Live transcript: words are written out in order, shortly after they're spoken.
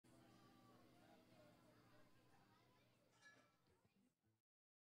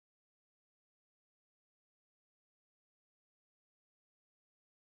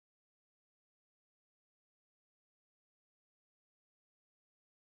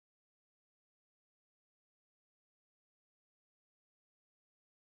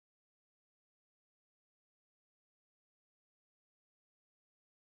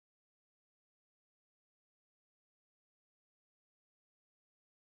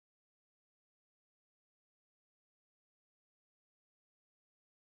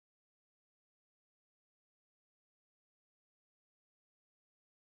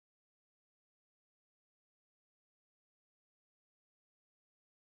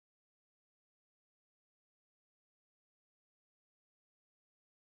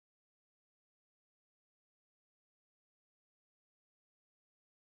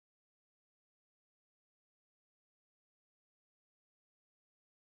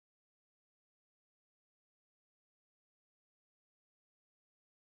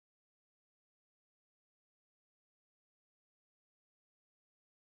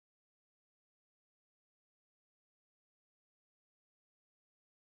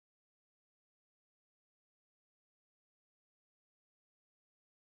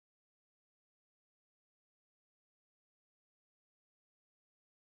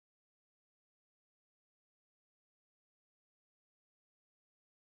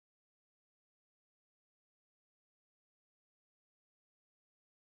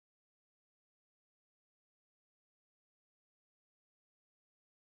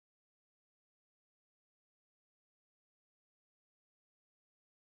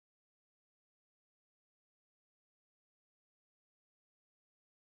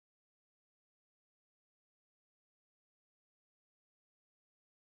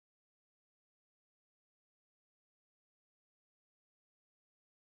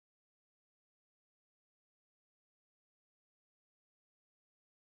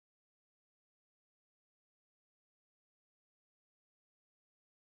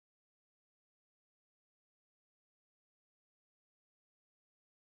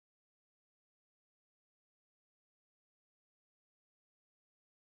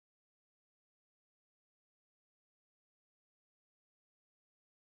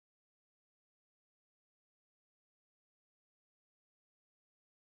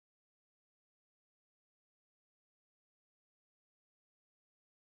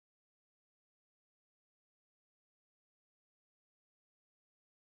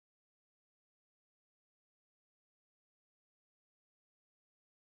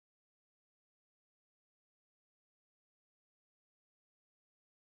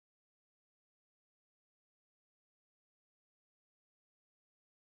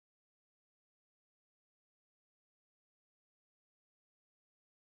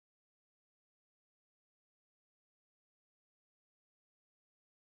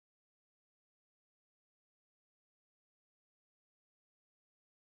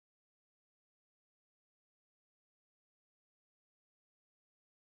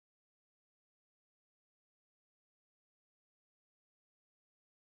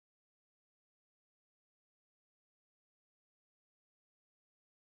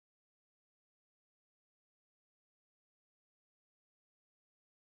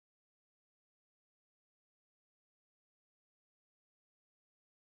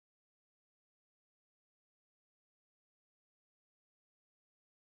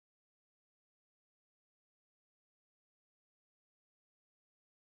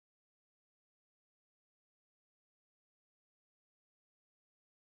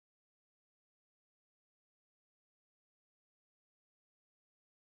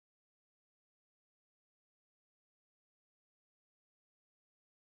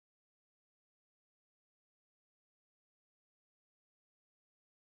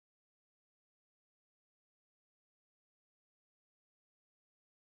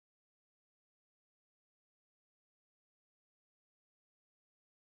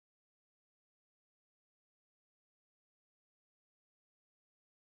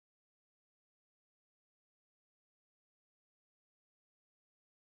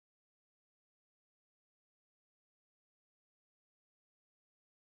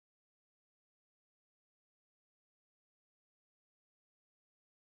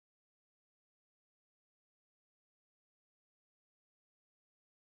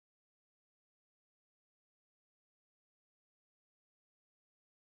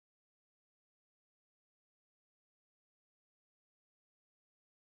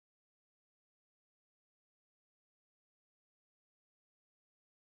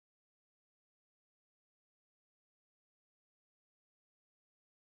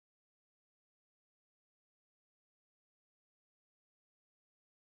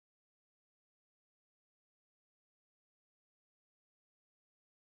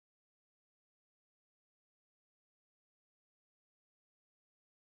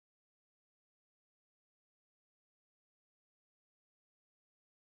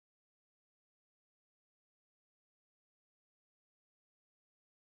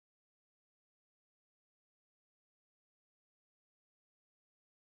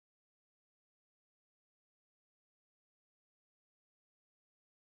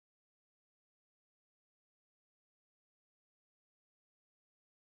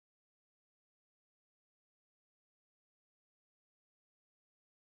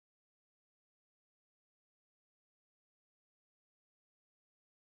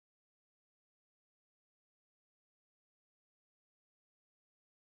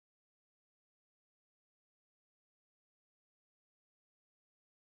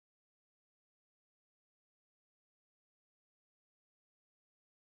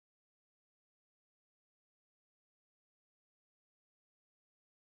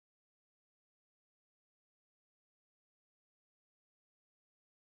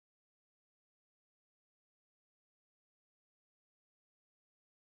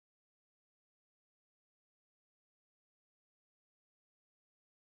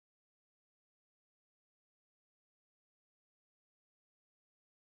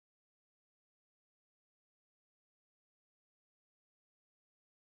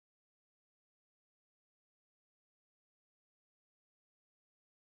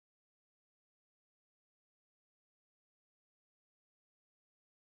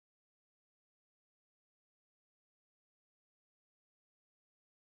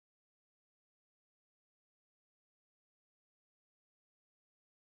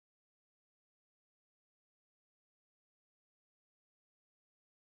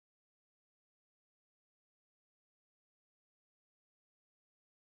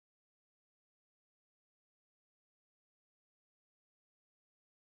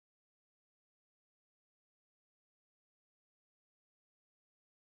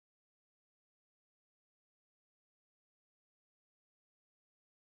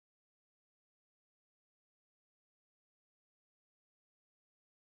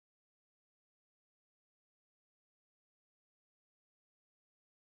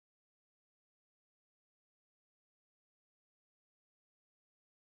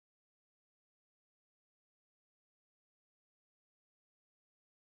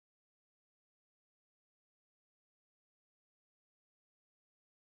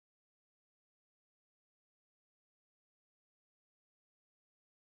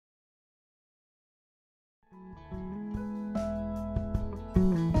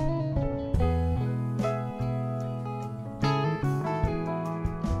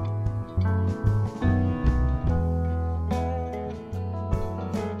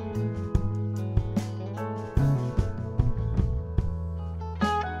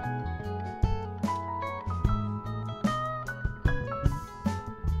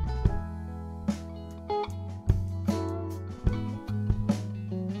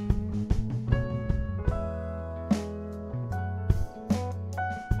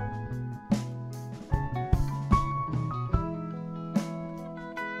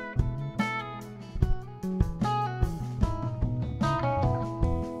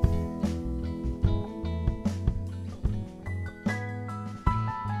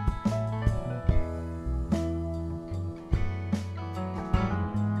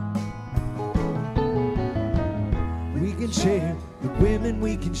We can share the women,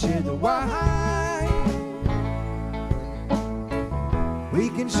 we can share the wine. We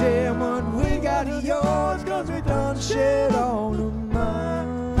can share what we got of yours, 'cause we done shared all of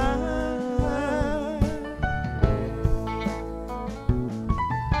mine.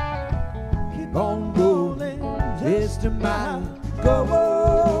 Keep on rolling, just a mile to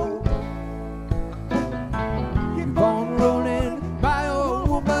go. Keep on rolling, my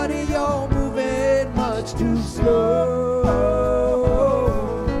old buddy, you're moving much too slow.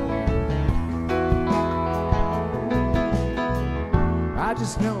 I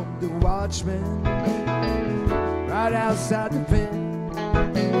just know the watchman right outside the pen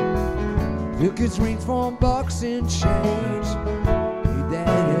took his rings for bucks and change. He that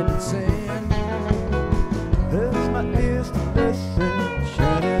had been saying, hurts my ears to listen,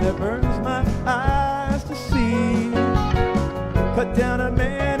 shining it burns my eyes to see. Cut down a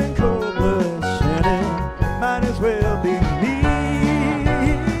man in cold blood, shining, might as well be me.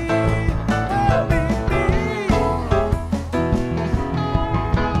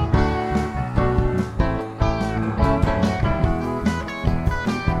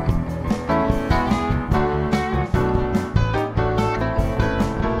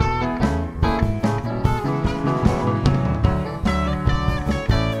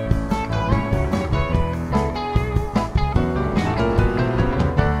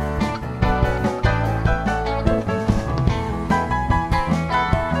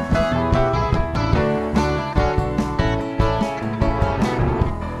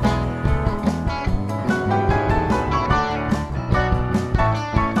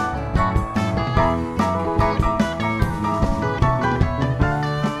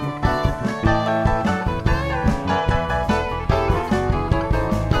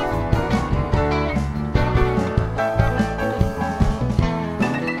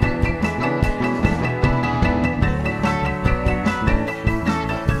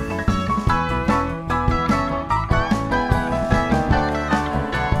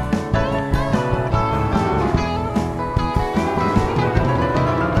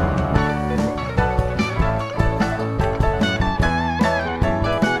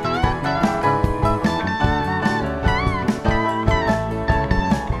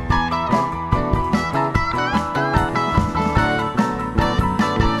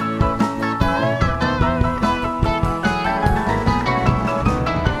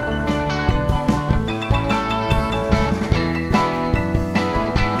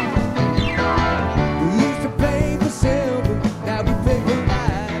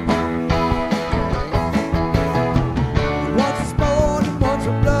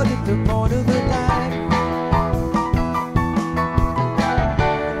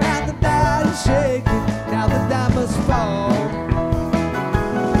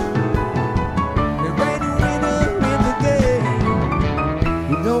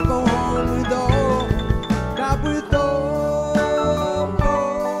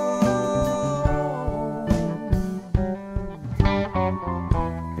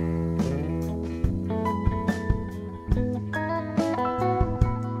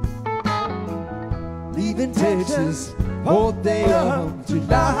 Leaving Texas, whole day of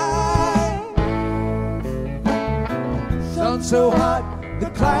July. Sun so hot, the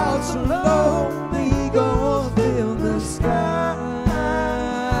clouds so low, the eagles fill the sky.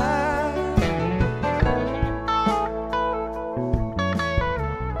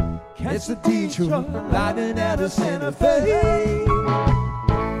 Catch the Detroit lightning out of Santa Fe.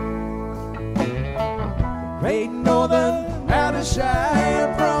 Great Northern out of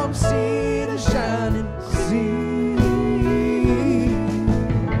shine from sea to shining sea.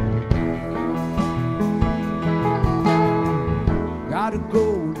 Gotta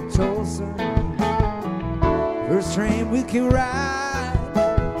go to Tulsa, first train we can ride.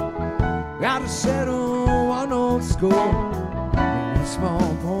 Gotta settle one old school, a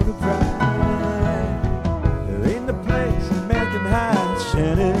small point of pride. There ain't a place a man can hide,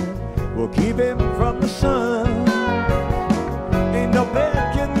 Shannon, will keep him from the sun. Ain't no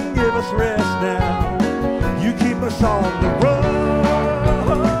bed can give us rest now. You keep us on the road.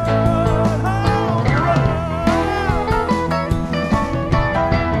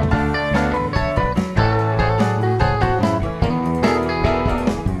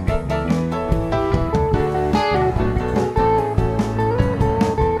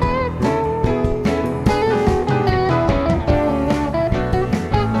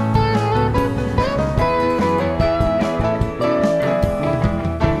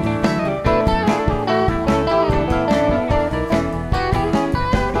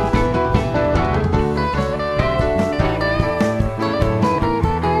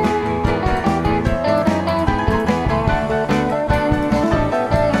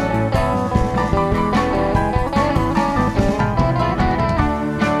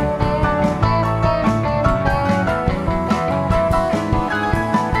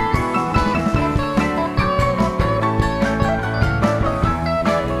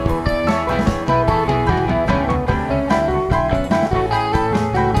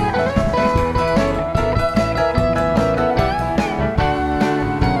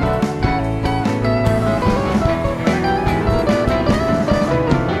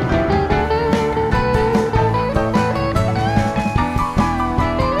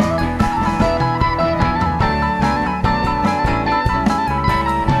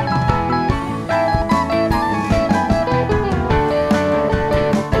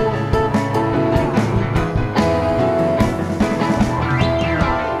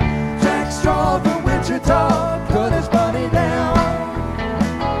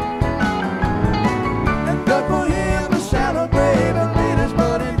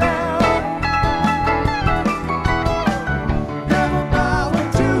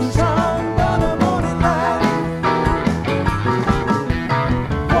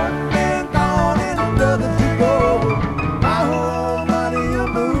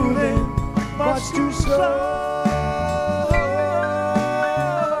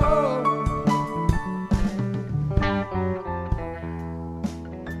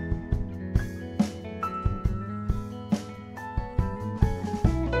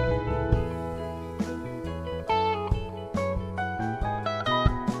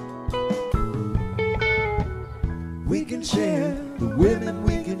 We can share the women,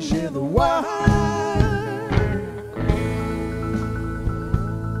 we can share the wine.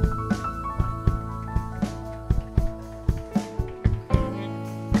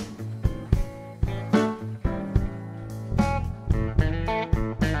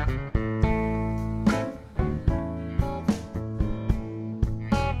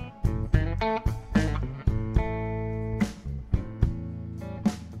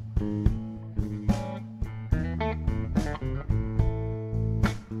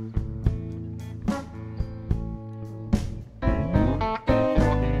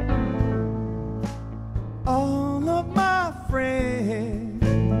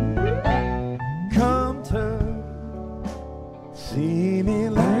 See me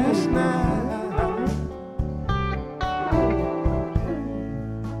last night.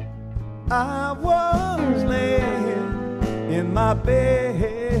 I was laying in my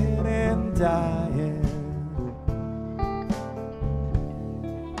bed and dying.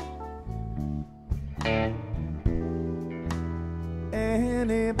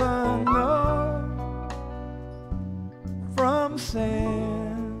 Anybody know from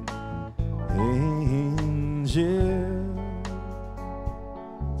San Angel?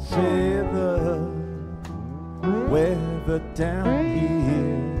 Say the weather down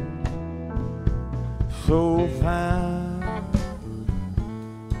here so fine.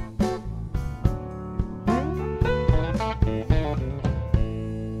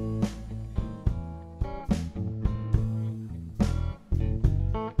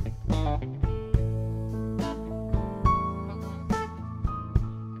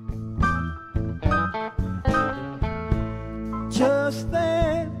 Just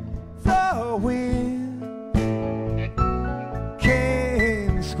then the wind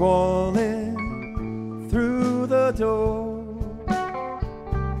came squalling through the door,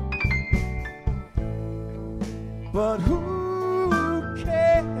 but who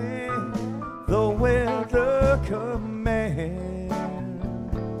can the weather command?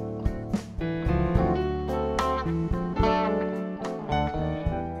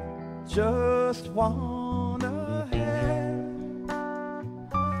 Just wanna have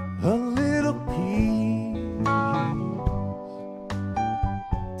a little peace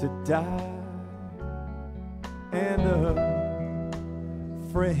to die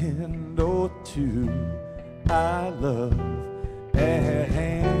to I love at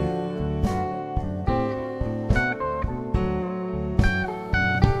hand.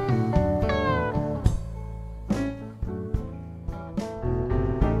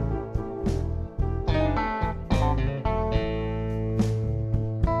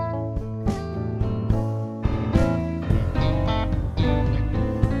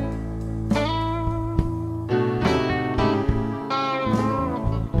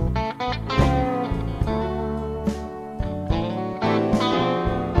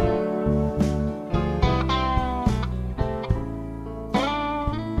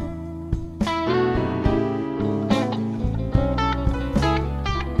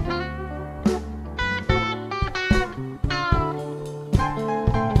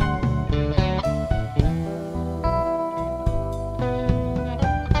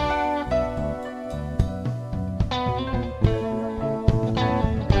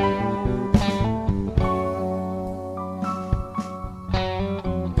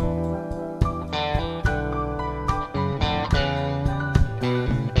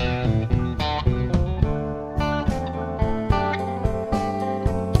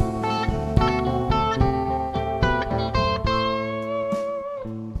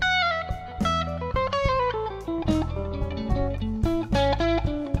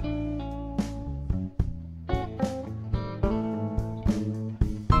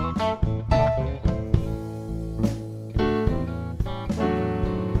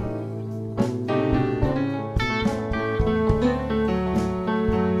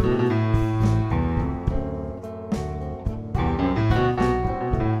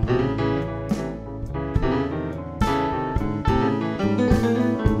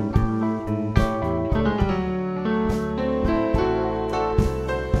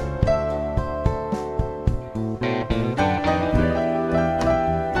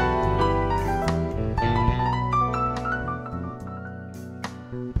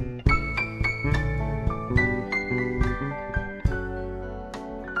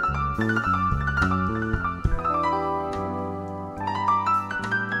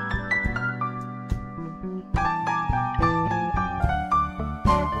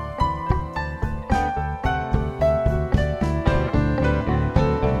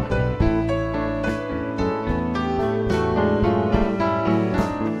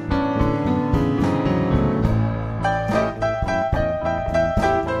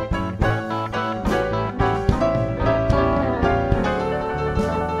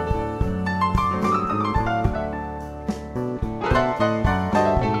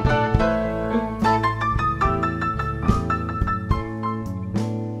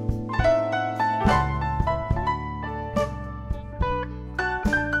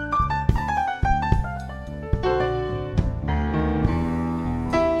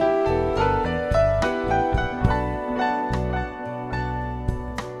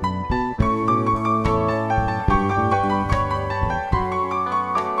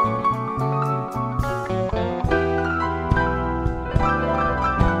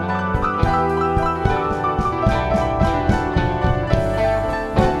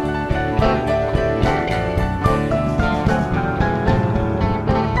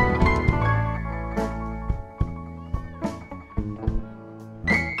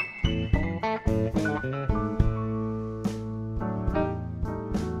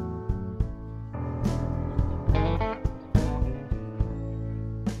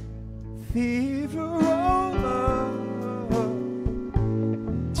 fever over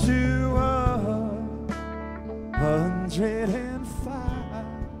to 105.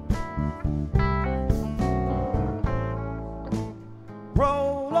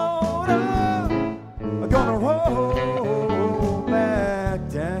 Roll on up, I'm gonna roll back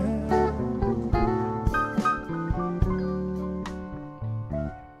down.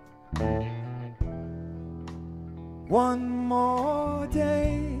 One more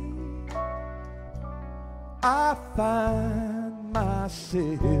day, I find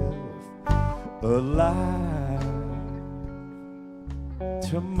myself alive.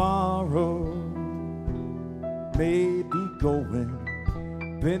 Tomorrow may be going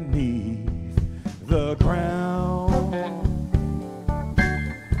beneath the ground.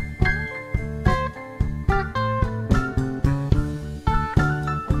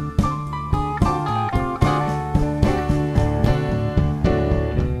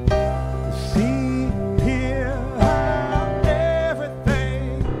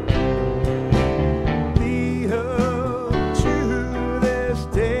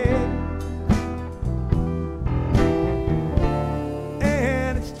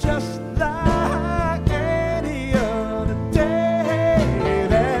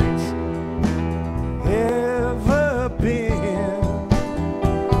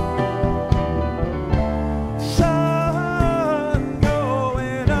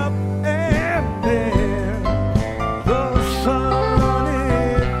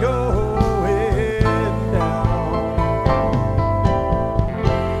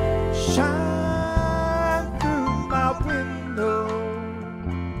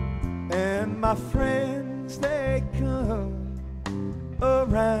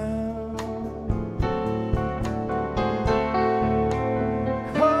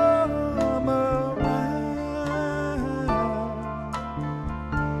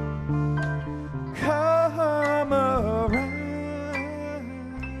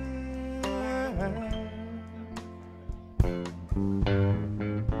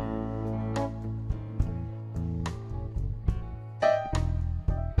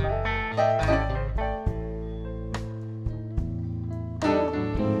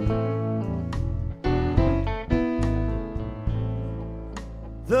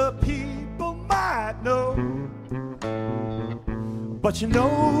 the people might know, but you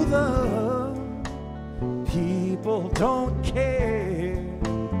know the people don't care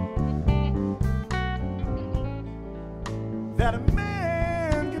that a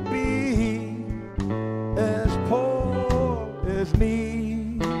man could be as poor as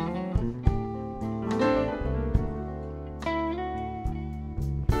me.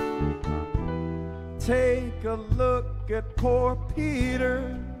 Take a look at poor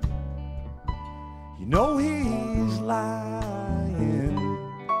Peter. You know he's lying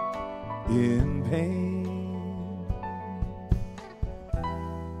in pain.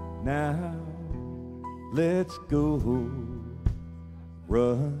 Now let's go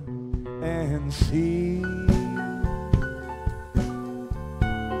run and see.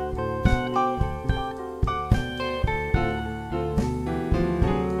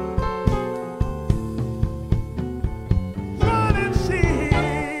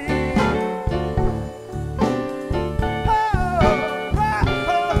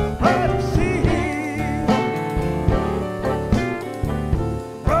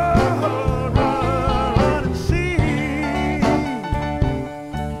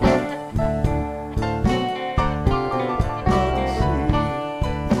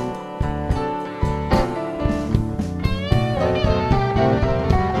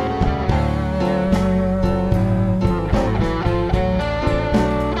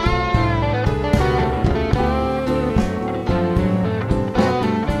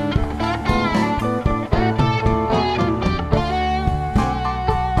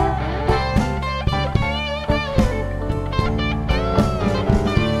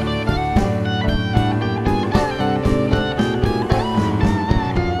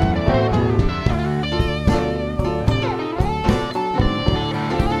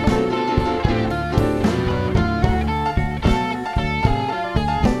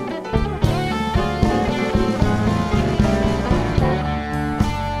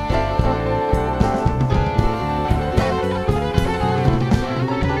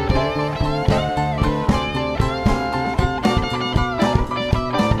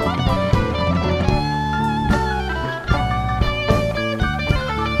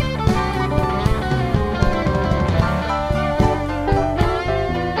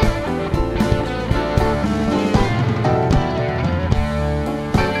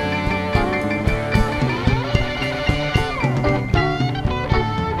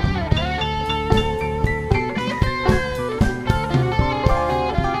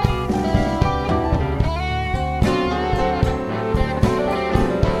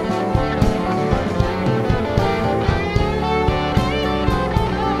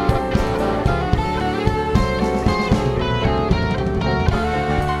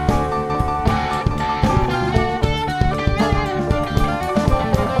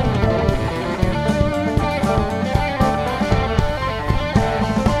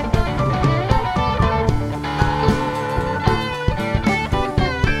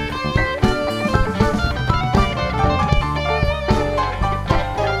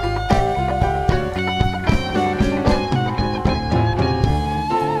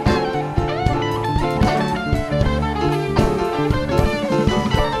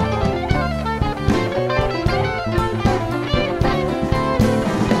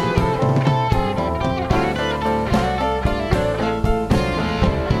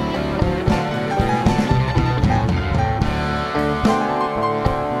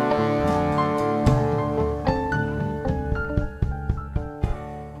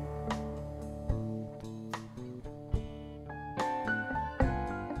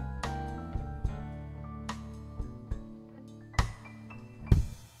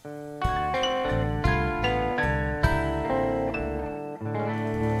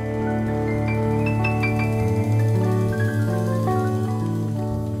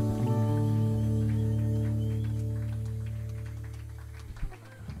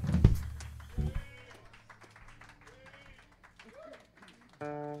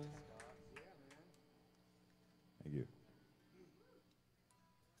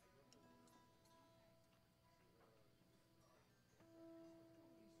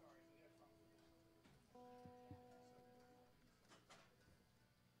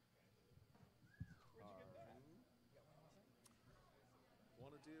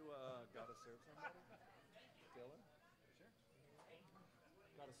 Gotta serve somebody? Dylan? Sure.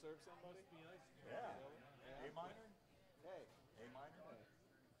 Gotta serve somebody? Yeah. Yeah. A minor? Hey. A minor? Hey.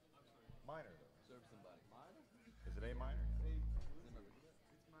 Minor though. Serve somebody. Minor? Is it A minor? It's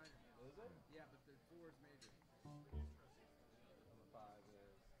minor. Is it? Yeah, but the 4 is major. And the 5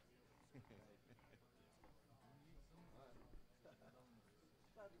 is...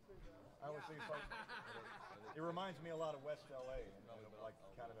 I always think it's like, it reminds me a lot of West LA, and, like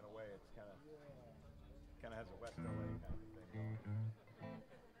kind of in a way, it's kind of has a West LA kind of thing going.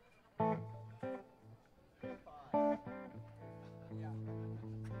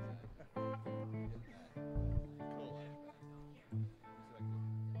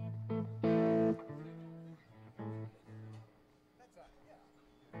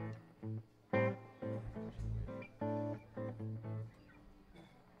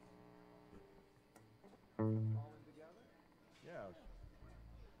 Yeah.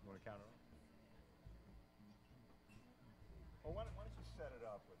 You want to count it on? Well, why don't you set it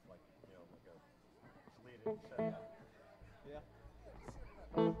up with like, you know, like a lead it and set it up. Yeah.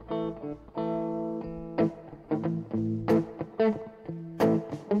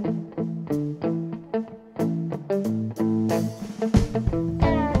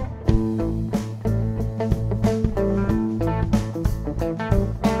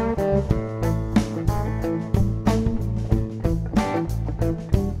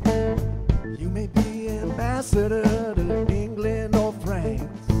 You may be ambassador to England or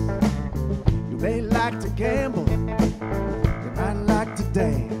France. You may like to gamble, you might like to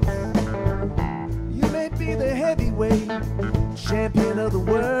dance. You may be the heavyweight champion of the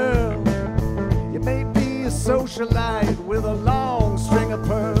world. You may be a socialite with a long string of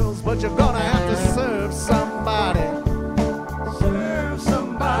pearls, but you're gonna have to serve somebody. Serve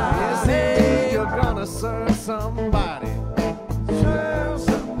somebody. Yes, indeed, you're gonna serve somebody. Serve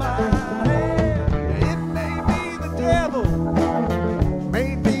somebody. It may be the devil,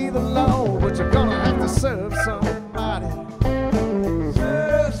 may be the law, but you're gonna have to serve somebody.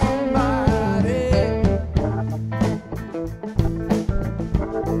 Serve somebody.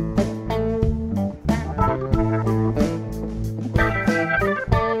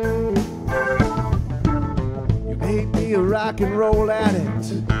 You may be a rock and roll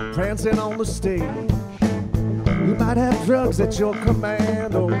addict, prancing on the stage. You might have drugs at your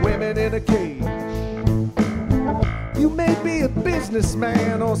command or women in a cage. You may be a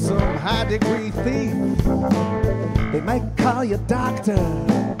businessman or some high-degree thief. They might call you doctor,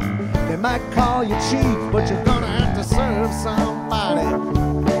 they might call you chief, but you're gonna have to serve somebody.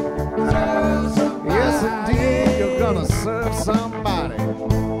 Serve somebody. Yes, indeed, you're gonna serve somebody.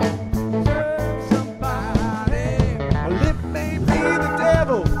 Serve somebody. Well, it may be the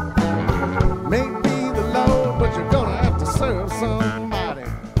devil, may be the Lord, but you're gonna have to serve somebody.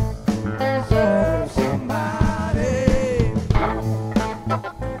 Serve somebody.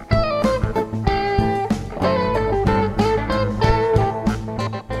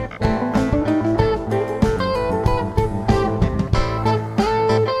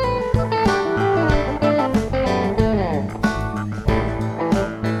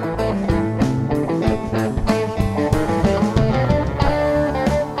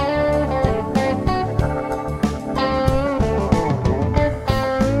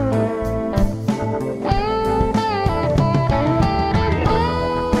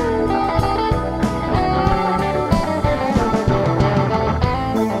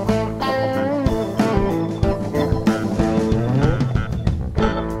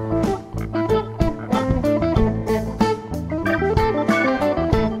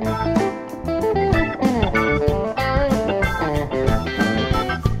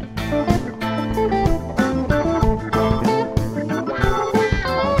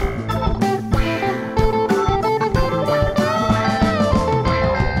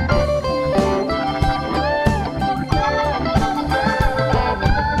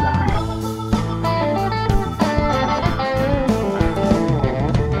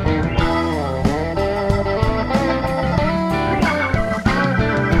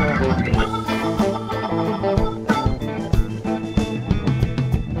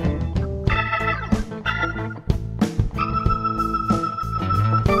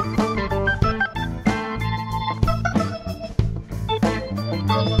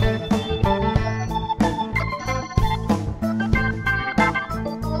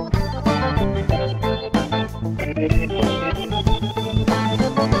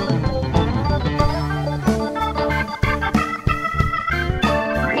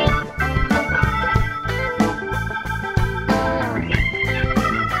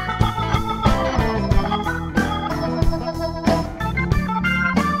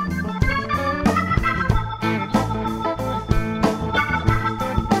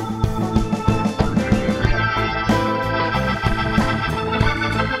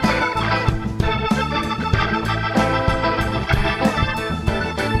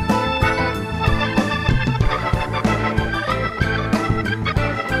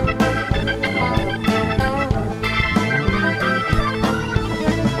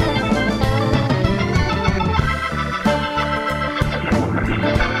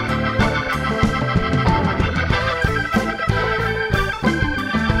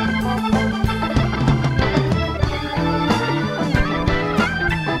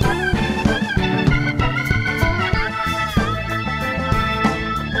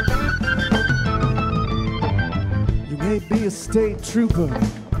 a state trooper.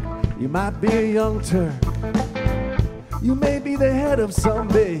 You might be a young Turk. You may be the head of some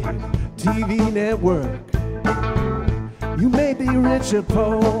big TV network. You may be rich or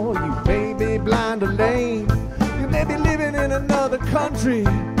poor. You may be blind or lame. You may be living in another country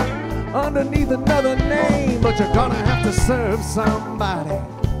underneath another name, but you're gonna have to serve somebody.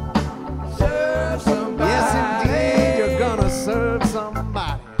 Serve somebody. Yes, indeed, you're gonna serve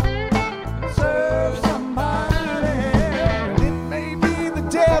somebody. Serve somebody. And it may be the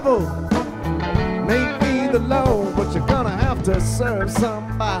devil, may be the Lord, but you're gonna have to serve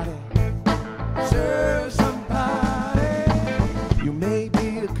somebody. Serve somebody. You may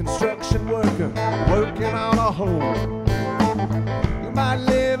be a construction worker working on a home. You might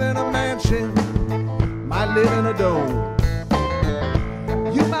live in a mansion, might live in a dome.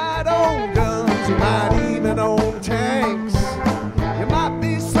 You might own guns, you might even own tanks. You might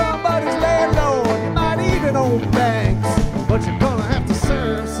be somebody's landlord, you might even own banks. But you're gonna have to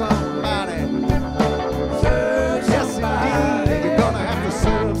serve somebody. Serve yes, somebody. Indeed, you're gonna have to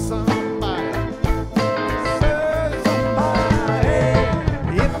serve somebody. Serve somebody.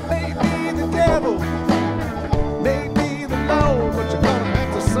 It may be the devil, may be the Lord, but you're gonna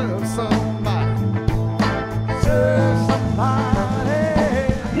have to serve somebody. Serve somebody.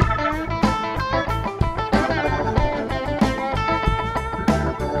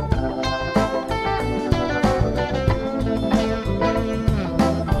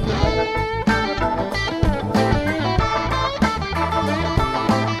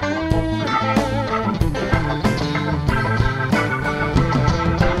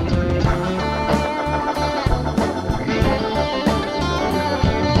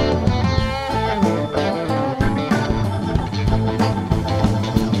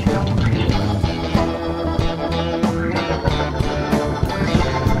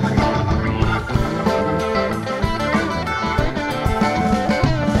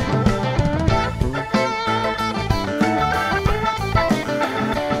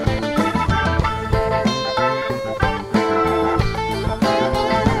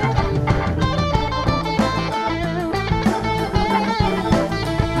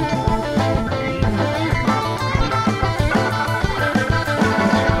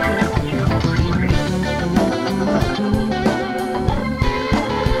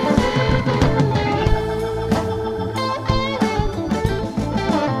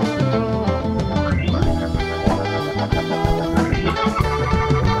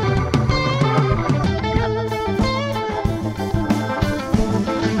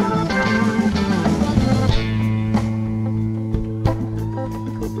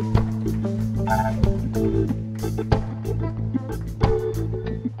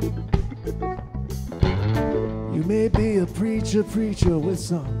 You may be a preacher with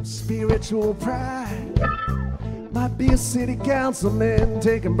some spiritual pride. Might be a city councilman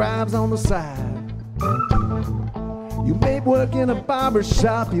taking bribes on the side. You may work in a barber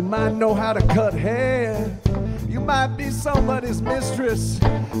shop, you might know how to cut hair. You might be somebody's mistress,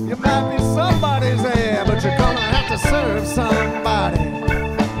 you might be somebody's heir, but you're gonna have to serve somebody.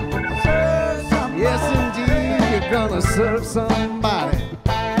 Serve somebody. Yes, indeed, you're gonna serve somebody.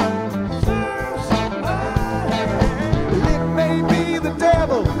 Serve somebody. It may be the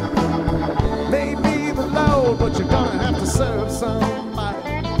devil, may be the Lord, but you're gonna have to serve somebody.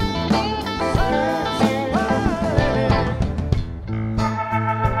 Serve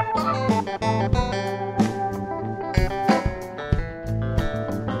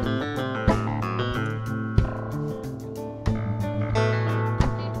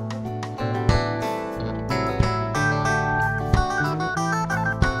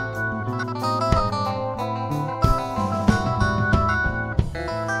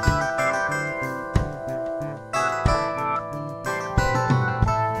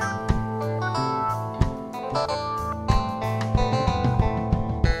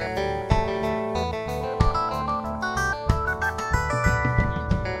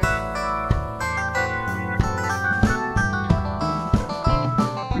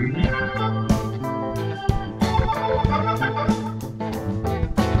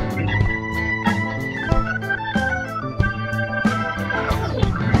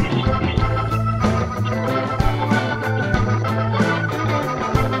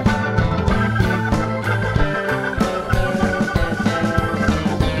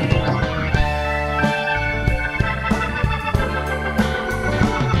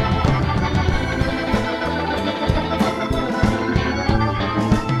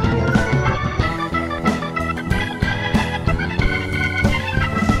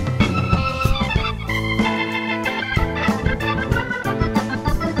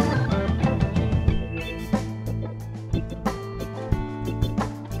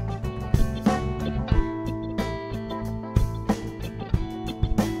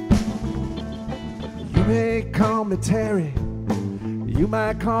You may call me Terry, you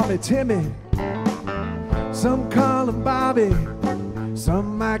might call me Timmy. Some call him Bobby,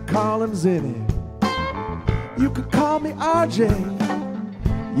 some might call him Zinny. You could call me RJ,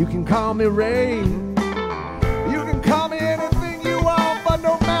 you can call me Ray. You can call me anything you want, but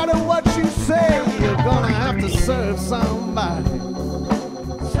no matter what you say, you're gonna have to serve somebody.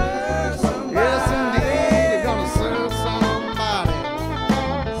 Serve somebody. Yes, indeed, you're gonna serve somebody.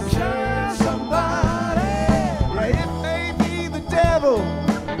 Serve somebody. Yeah, it may be the devil,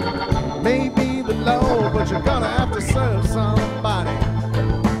 may be the Lord, but you're gonna have to serve somebody.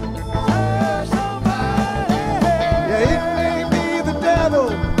 Serve somebody. Yeah, it may be the devil,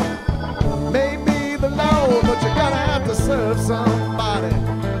 may be the Lord, but you're gonna have to serve somebody.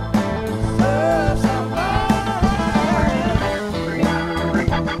 Serve somebody.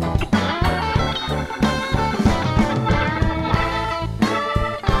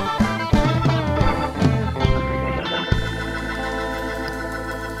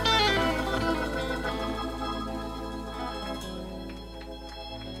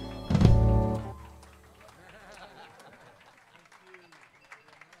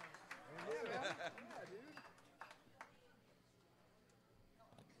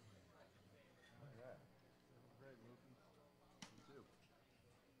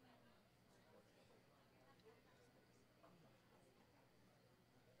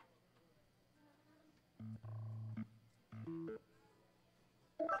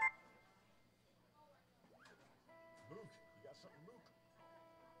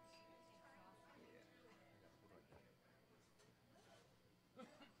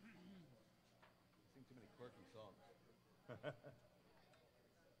 Too many quirky songs.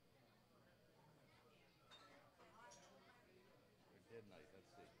 Dead night, let's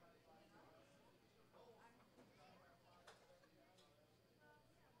see.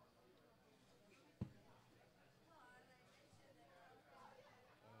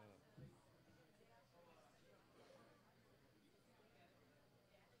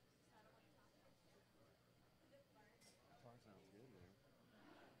 Guitar sounds good, man.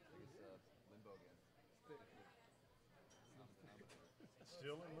 I think it's limbo again.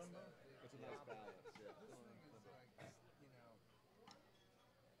 Still in limbo? It's a nice balance, yeah. Still in limbo. It's kind of like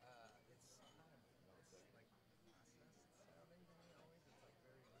processed sounding to me always. It's like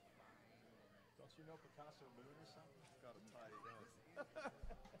very refined and Don't you know Picasso Moon or something? Got a tidy down.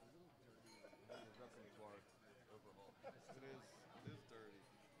 a little dirty. Repertoire overhaul. It is dirty.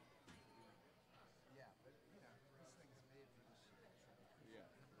 Yeah, but you know, this thing's made for this shit. So. Yeah,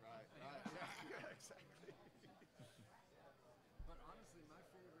 right. Yeah, exactly. But honestly, my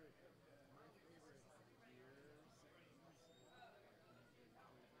favorite beers.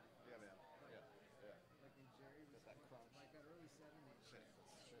 Yeah, man. Yeah, yeah. Like when Jerry was Got that crunch. like that early 70s. Shit,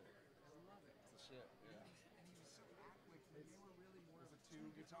 that's shit. I love it. It's the shit, yeah. And he was so like they were really more of a two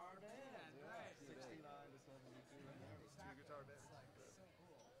guitar band, Yeah, right? 69 to 72. Yeah, it was two guitar band. It's like so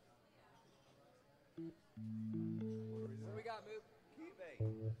cool. What we got, Moop? Key B.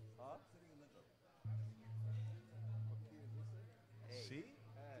 Huh? Sitting in limbo. What key is this in? A. See?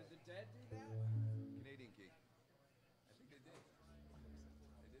 Did the Dead do that? Canadian key. I think they did.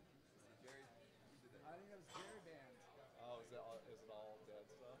 They did? Jerry, who did that? I think that was Jerry Band. Oh, is it all dead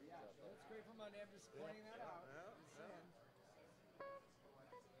stuff? Yeah, that's great for Monday. I'm just pointing that out. Just saying.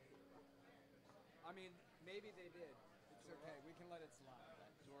 I mean, maybe they did. It's okay. We can let it slide.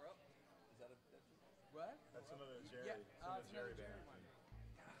 Door up? Is that a... What? That's another Jerry. Yeah, It's another it's Jerry another band. Jerry one.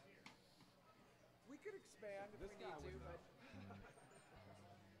 We could expand if This we guy need to, would know. but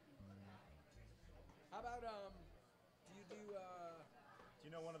how about do you do Do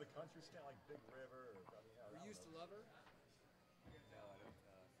you know one of the country stand like Big River? Or, I mean, I we don't used to know. love her? No, I don't.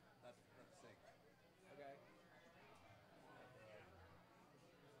 Not to sing. Okay.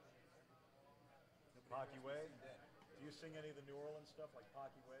 Pocky Way? Do you sing any of the New Orleans stuff like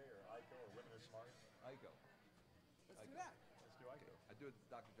Pocky Way or Iko or Women Are Smart? Ico. Let's do that. Let's do Iko. I do it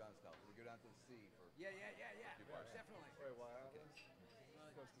Dr. John style. We go down to the sea for... Yeah. Two bars. Definitely. Wait, why are we?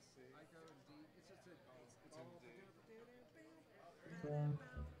 Coast to sea. Ico and D. It's just a. It's in D.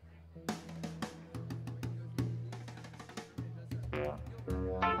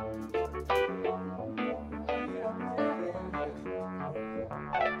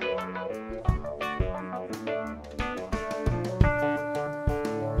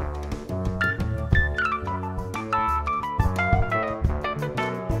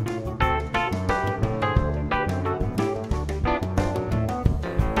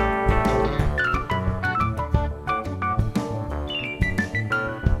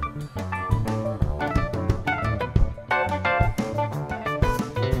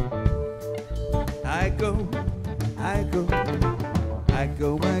 go, I go, I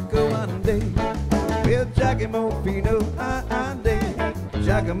go, I go one day. Well, Giacomo Fino, ande,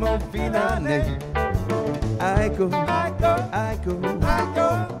 Giacomo Finale. I go, I go, I go, I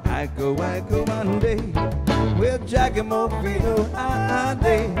go, I go, I go one day. Well, Giacomo Fino,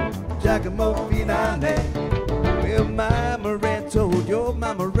 ande, Giacomo Finale. Well, Mama Red told your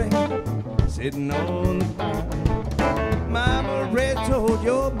Mama Red, sitting on the fire. Mama Red told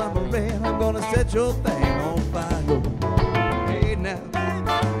your Mama Red, I'm gonna set your thing on fire. Hey now,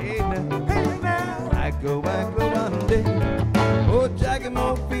 hey now, hey now. I go one day. Oh,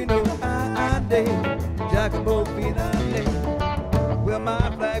 Giacomo Fino, day, Giacomo Finale. Well, my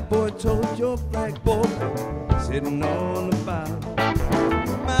black boy told your black boy, sitting on the fire.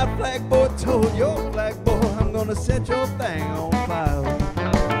 My black boy told your black boy, I'm gonna set your thing on fire.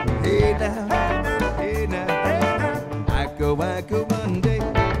 Hey now, hey now, hey now. I go one day.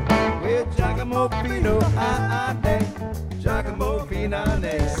 Well, Giacomo Fino, day, Giacomo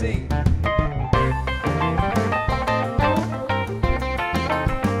Finale. Sing.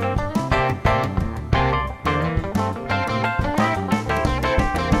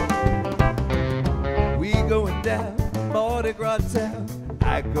 We going down Mardi Gras town.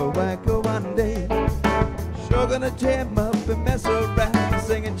 I go one day. Sure gonna jam up and mess around,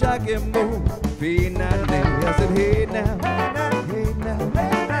 singing Giacomo Finale. I said, hey now, hey now,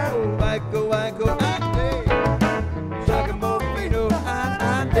 hey now. I go one day. Giacomo Fino,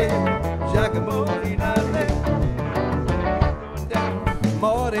 day, Giacomo Finale. Going down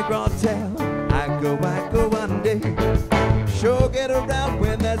Mardi Gras town. I go one day. Sure get around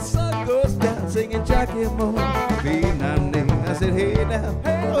when that sun goes down, singing Giacomo Finale. I said, hey now,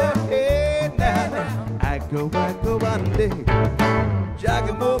 hey now. I go one day.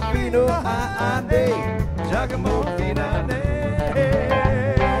 Giacomo Fino, day, Giacomo Finale.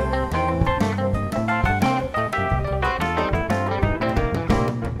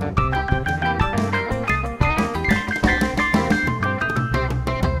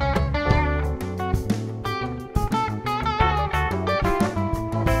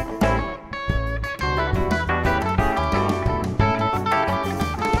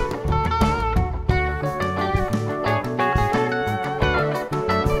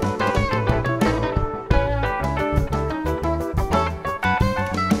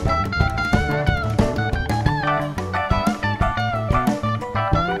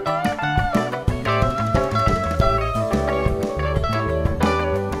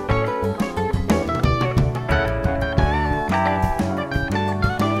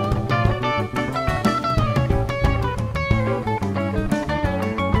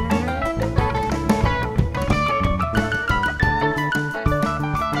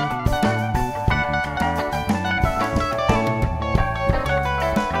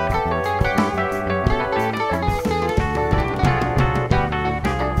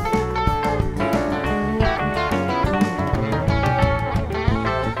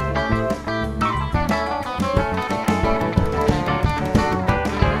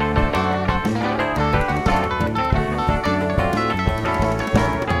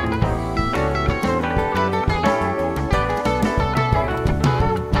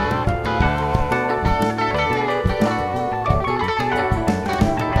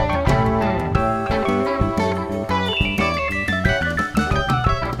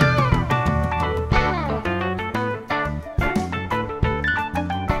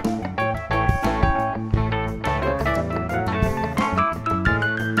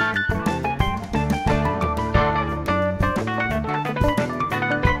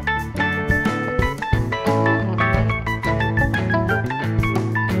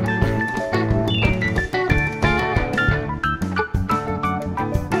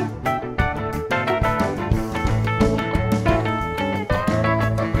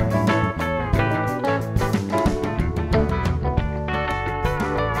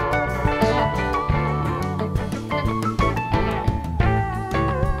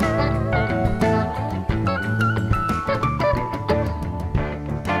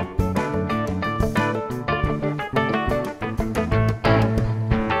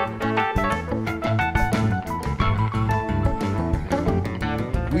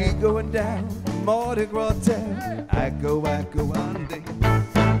 Going down Mardi Gras town. I go one day.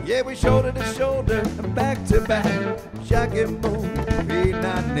 Yeah, we shoulder to shoulder and back to back. Giacomo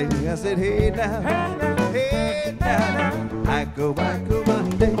Finale. I said, hey now, hey now. I go one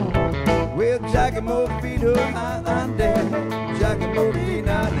day. Well, Giacomo Fino, day, Giacomo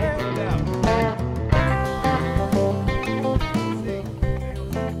Finale.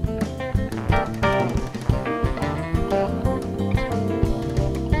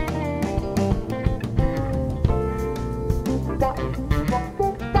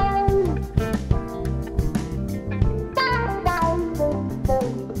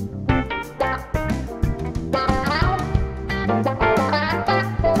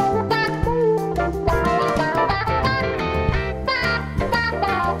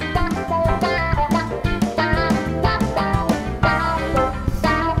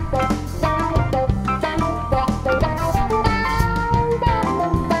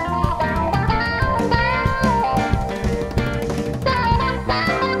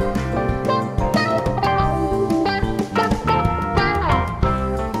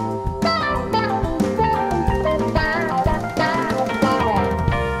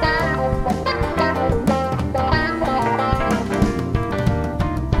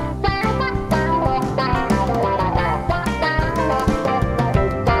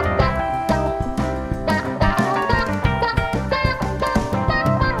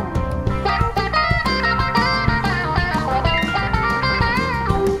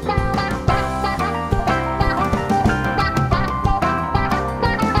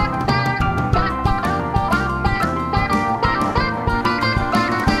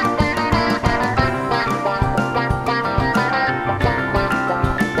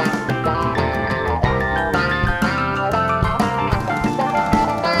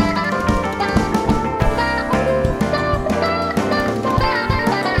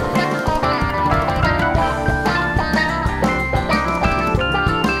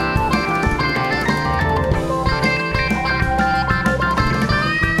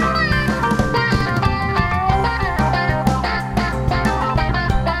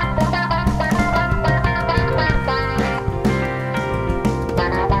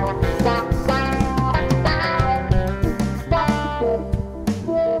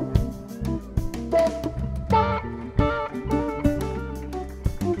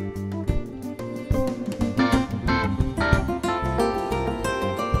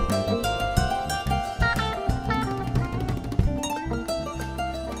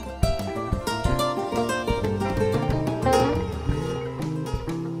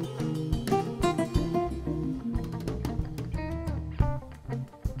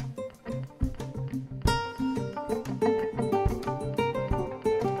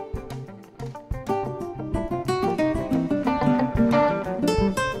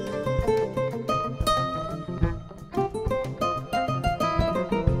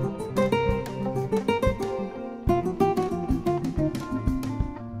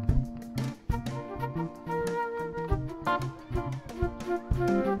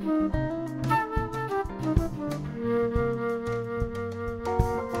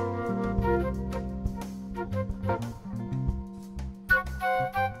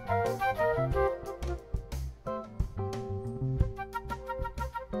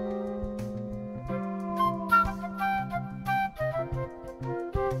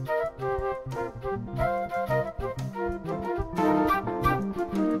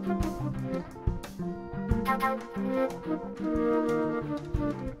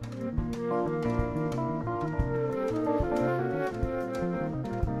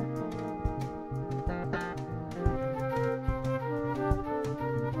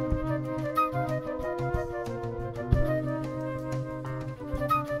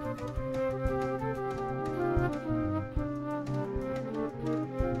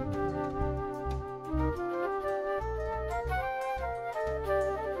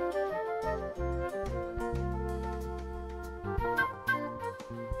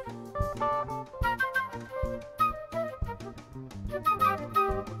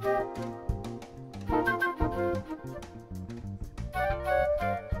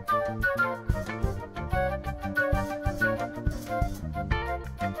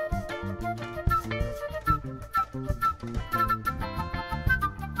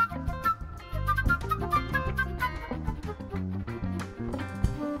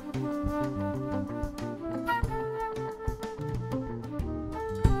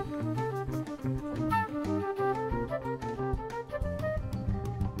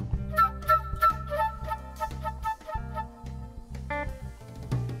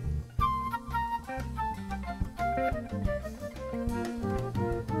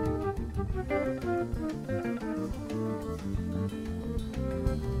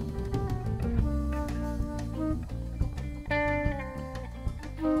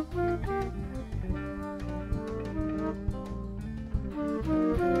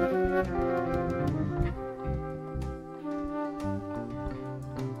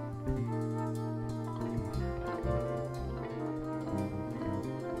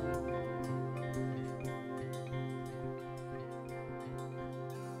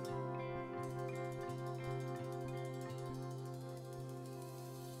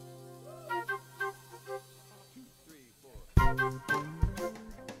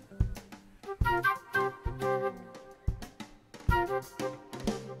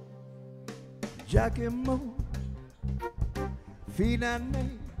 Giacomo, Finane,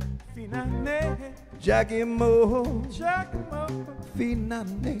 Giacomo,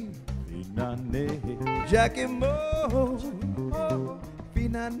 Finane, Giacomo,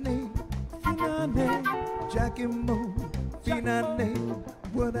 Finane, Giacomo, Finane,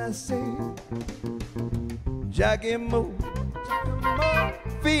 what I say? Giacomo,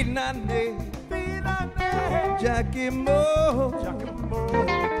 Finane, Giacomo,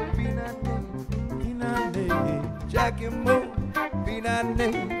 Giacomo,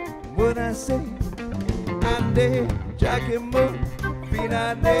 Finane, what I say? Ande, Giacomo,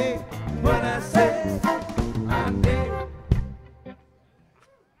 Finane, what I say? Ande.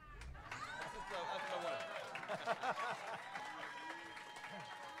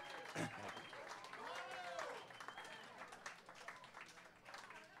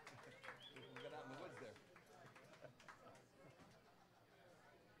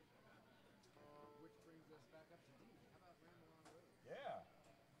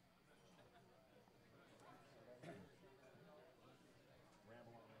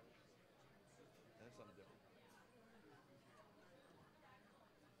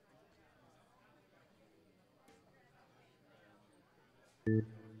 Hey,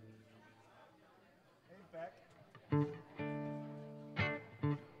 Beck.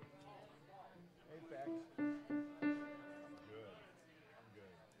 Hey, Beck. I'm good. I'm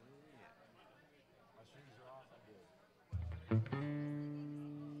good. My shoes are off. I'm good.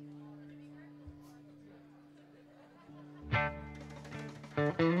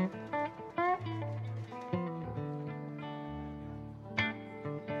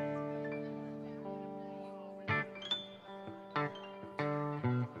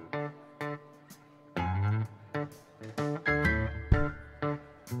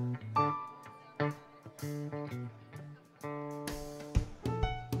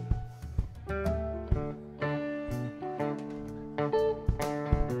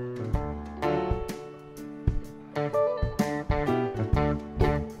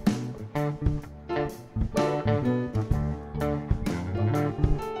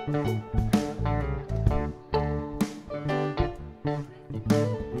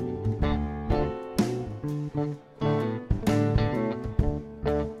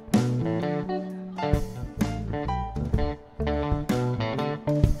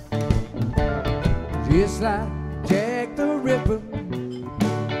 Just like Jack the Ripper,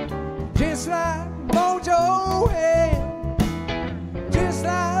 just like Mojo Ham, just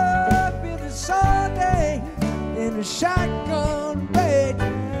like Billy Sunday in a shotgun band,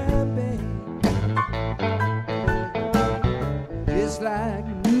 just like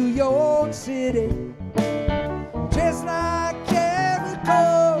New York City, just like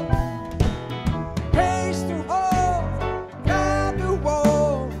Jericho, pace through all, climb the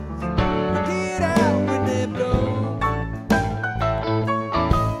walls, get out when they blow.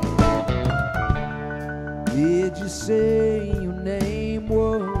 Did you say your name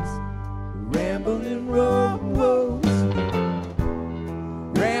was Rambling Rose?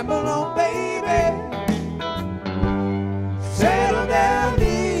 Ramble on, baby, settle down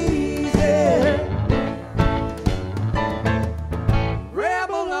easy.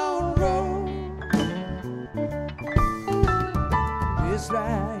 Ramble on, road, just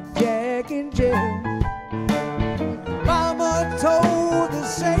like Jack and Jill. Mama told the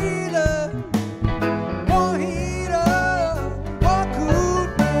sailor, one heater, one cool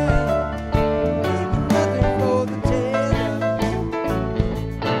man, nothing for the tailor.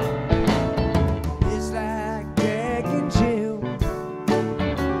 It's like Jack and Jill.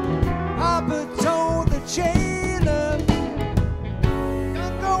 Papa told the jailer,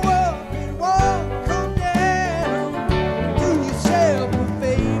 don't go up and won't come down. Do yourself a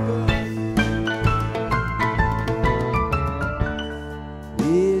favor.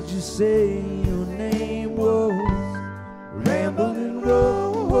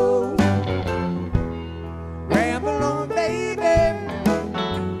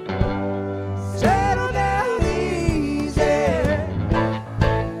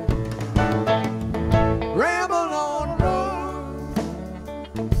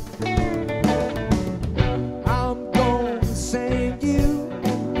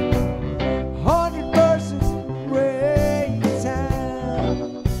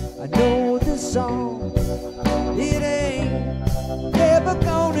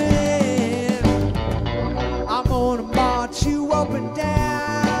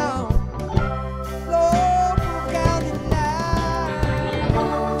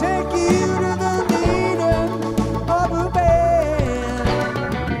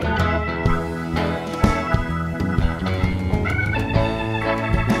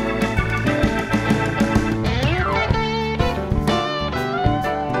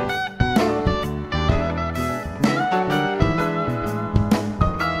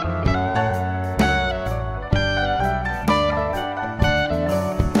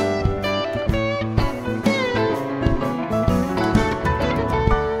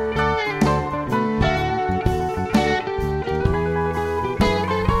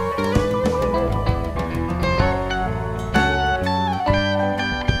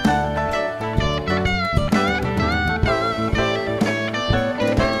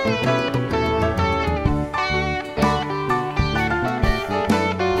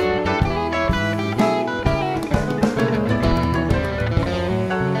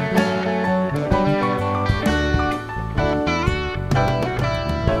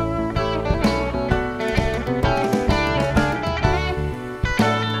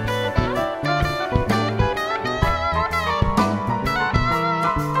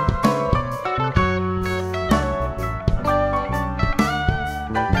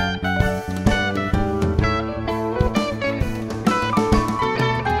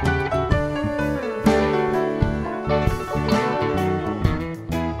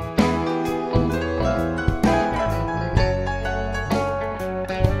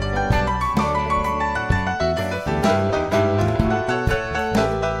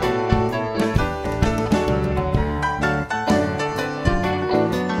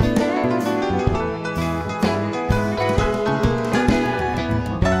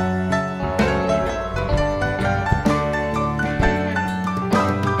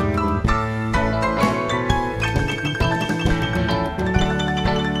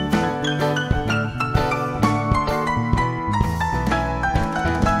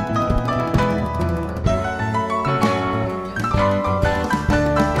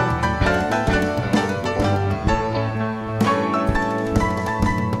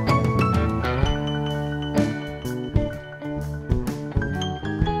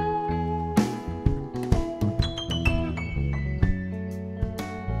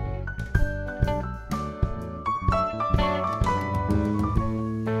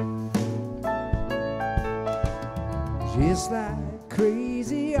 just like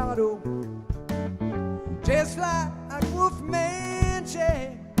Crazy Otto, just like Wolfman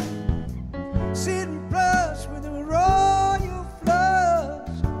Jack, sitting flush with a royal flush,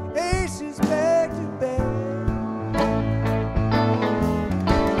 aces back to back.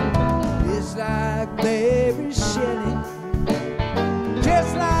 Just like Mary Shelley,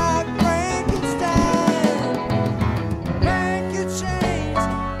 just like Frankenstein, bank your chains,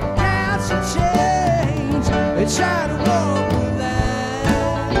 count your change, and try to walk the line.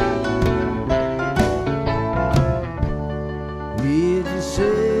 Did you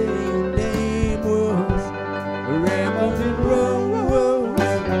say your name was Rambling Rose?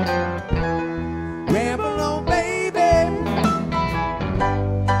 Ramble on, baby.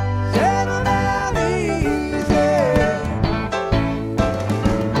 Settle down easy.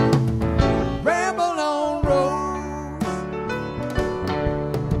 Ramble on, Rose.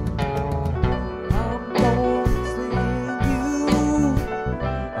 I'm gonna sing you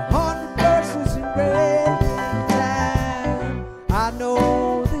 100 verses in red time. I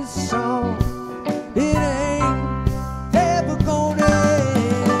know this song, it ain't ever gonna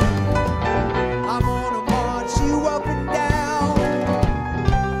end. I'm gonna march you up and down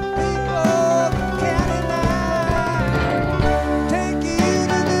the old county line, take you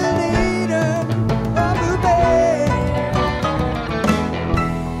to the leader of the band.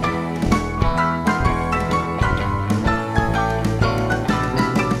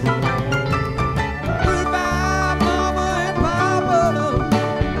 Goodbye, Mama and Papa.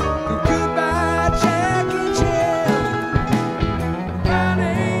 Goodbye, Jack and Jill. None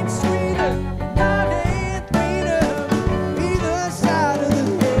ain't sweeter, none ain't cleaner, either side of the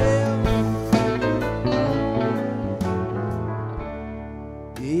hill.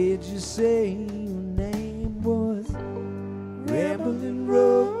 Did you say your name was Rambling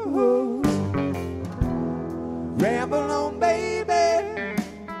Rose? Ramble on, baby.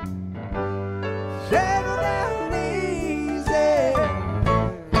 Settle down easy.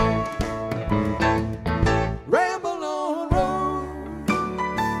 Ramble on, Rose.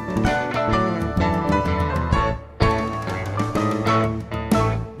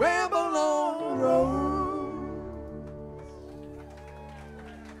 Ramble on, Rose.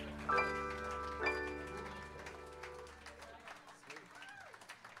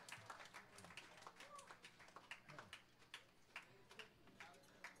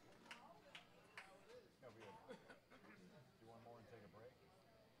 No, we have. Do you want more and take a break?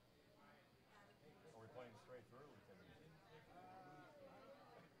 Are we playing straight through? Or we taking a break?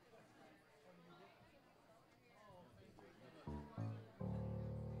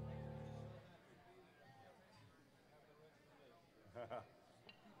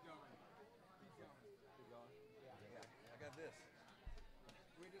 I got this.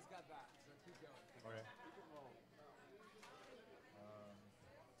 We just got that, so keep going. Okay. Keep it rolling.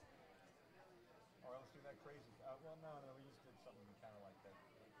 All right, let's do that crazy. Well, no, we just did something kind of like that.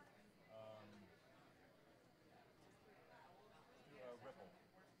 Ripple.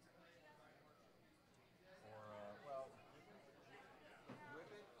 Or, well,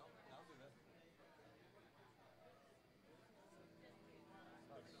 Whip it? I'll do that.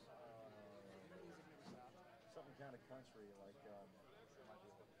 something kind of country, like,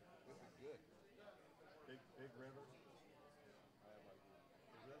 Whip is good. Big River.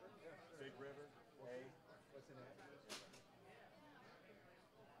 Big River? Yeah, sure. Big River. Hey. What's in it?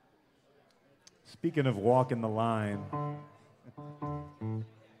 Speaking of walking the line,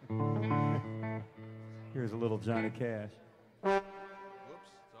 here's a little Johnny Cash. Whoops,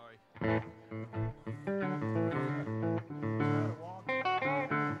 sorry.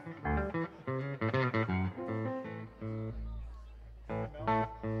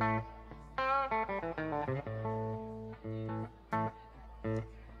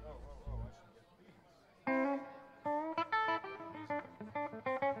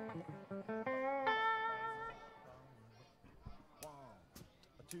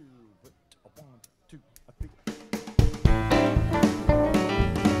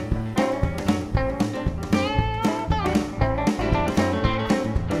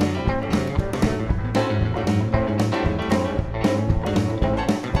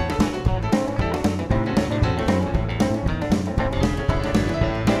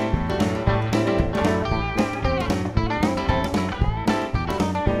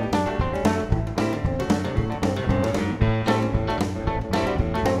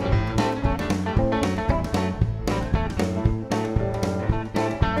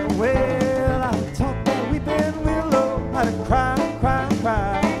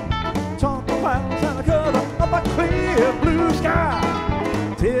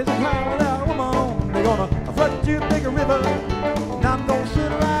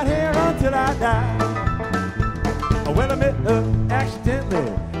 met her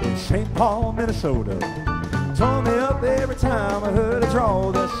accidentally in St. Paul, Minnesota. Tore me up every time I heard her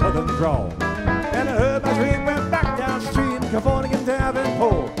draw that southern drawl. And I heard my dream went back downstream, California and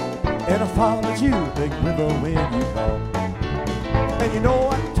Davenport. And I followed you, big river, when you called. And you know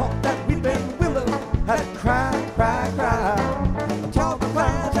I taught that weeping willow how to cry, cry, cry. I taught the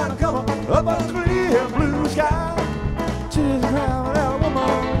clouds how to come up a clear blue sky. Tears cry without a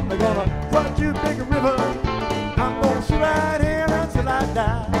woman, they're gonna flood you, big river. I'm gonna sit right here until I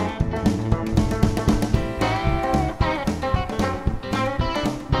die.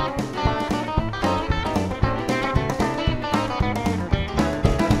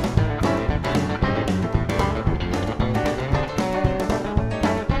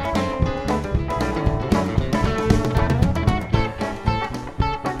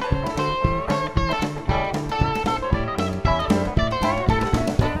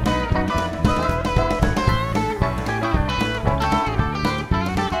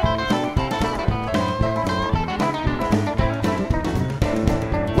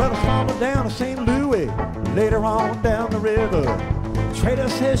 Down to St. Louis, later on down the river. Trader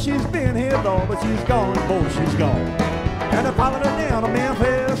says she's been here long, but she's gone, boy, she's gone. And I followed her down to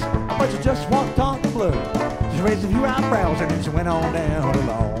Memphis, but she just walked on the blood. She raised a few eyebrows and then she went on down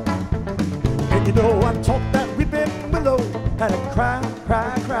along. And you know I taught that weeping willow how to cry,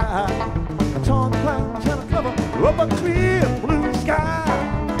 cry, cry. I taught the clouds how to cover up a clear blue sky.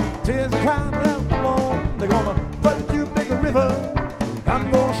 Tears cry without alone, they're gonna flood you, big river. I'm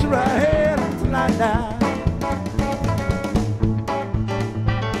gonna sit right here until I die.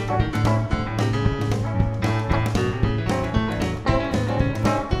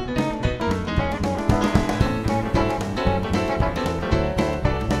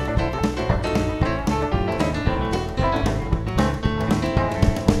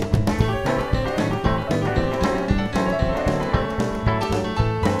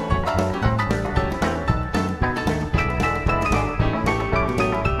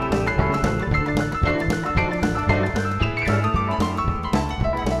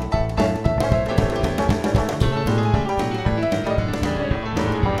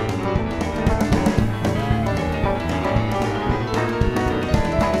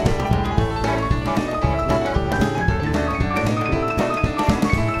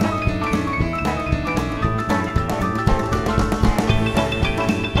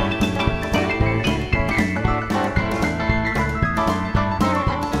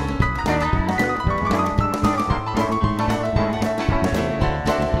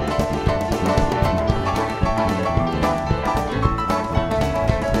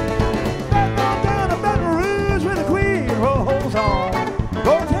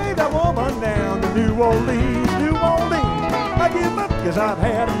 New Orleans, I give up 'cause I've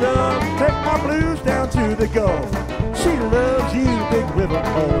had enough. Take my blues down to the Gulf. She loves you, big river,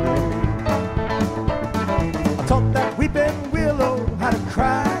 more than me. I taught that weeping willow how to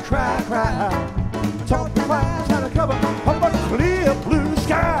cry, cry, cry. Taught the clouds how to cover up a clear blue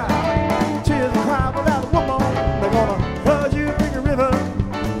sky. Tears cry without a woman, they're gonna flood you, big river.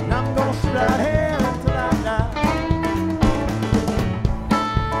 And I'm gonna sit right here until I die.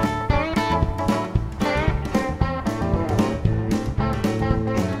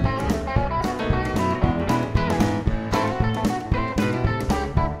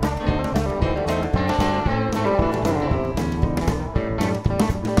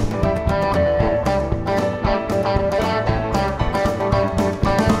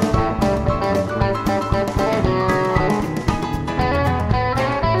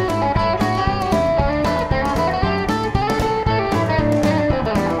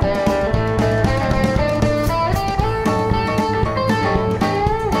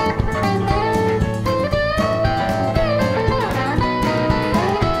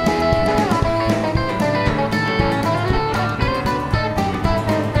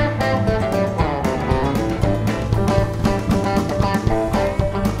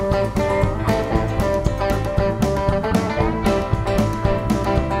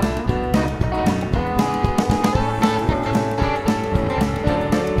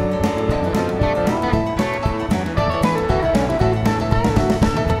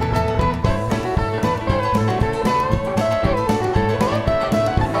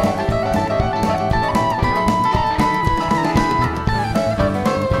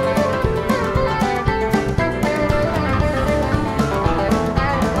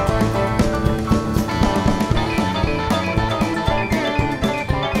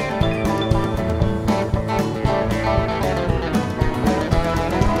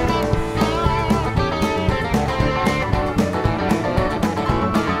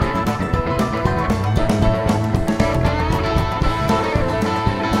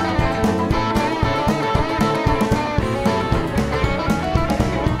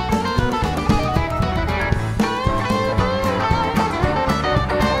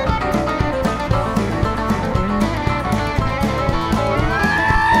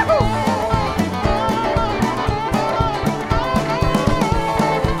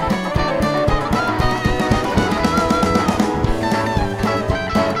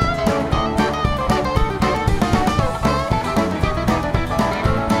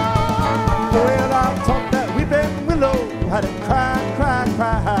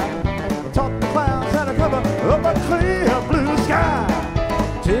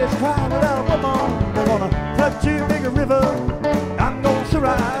 climb it up, come on. I'm gonna touch you, big river. I'm gonna sit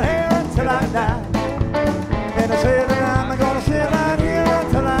right here until I die. And I say that I'm gonna sit right here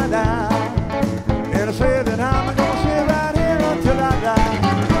until I die. And I say that I'm gonna sit right here until I die.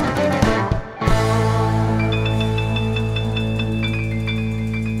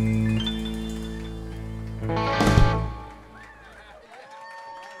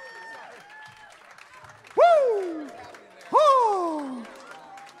 Woo! Oh!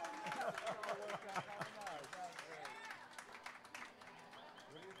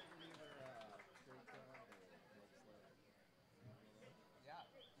 Yeah,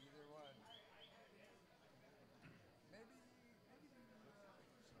 either one. Maybe.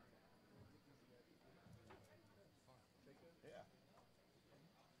 Yeah.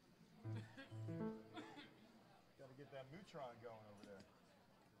 Got to get that neutron going over there.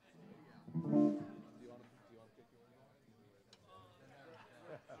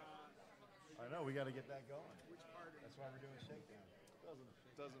 I know, we got to get that going. That's why we're doing shakedown.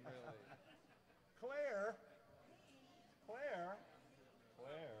 Doesn't really. Claire. Claire.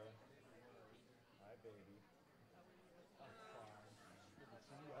 Claire. Hi, baby. I'm fine. Good to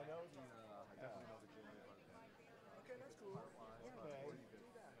see you. I know you. I definitely know the kid. Okay, that's cool. Okay.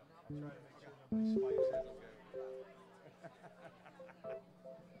 I'm trying to make sure nobody spikes it.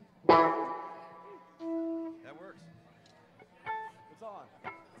 That works. It's on.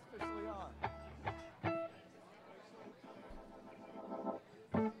 It's officially on.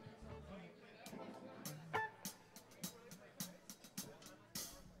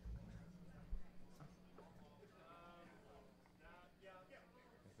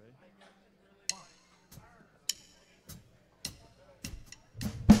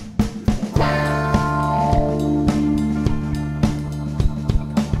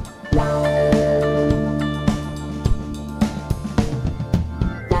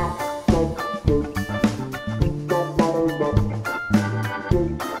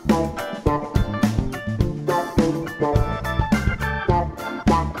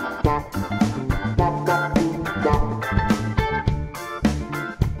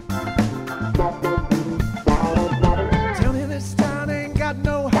 Tell me this town ain't got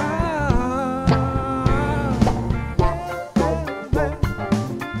no heart.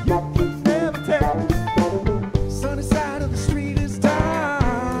 You can never tell. Sunny side of the street is dark.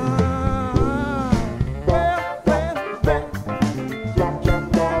 Well, you can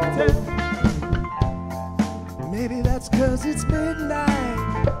never tell. Maybe that's 'cause it's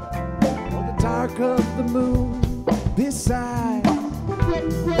midnight, or the dark of the moon beside.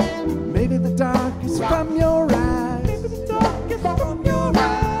 Maybe the dark is from your eyes. Maybe the dark is from your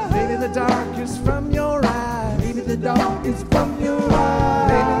eyes. Maybe the dark is from your eyes. Maybe the dark is from your eyes.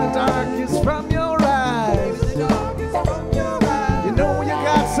 Maybe the dark is from your eyes. Maybe the dark is from your eyes. You know you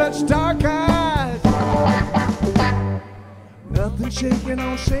got such dark eyes. Nothing shaking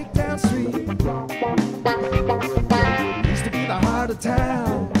on Shakedown Street. Used to be the heart of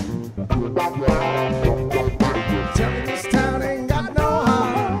town. Tell me this town ain't got no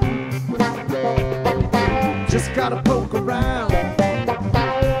heart. Just gotta poke around.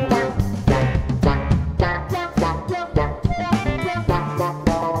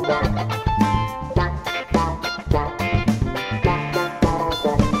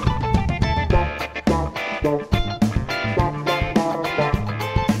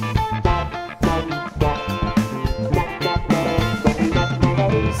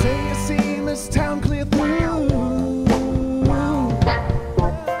 Say you seen this town clear through.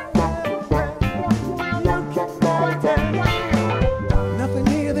 Nothing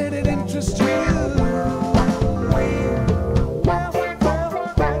here that it interests you.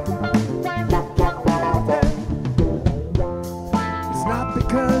 It's not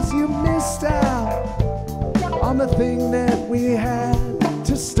because you missed out on the thing that we had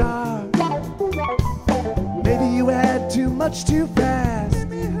to start. Maybe you had too much too fast.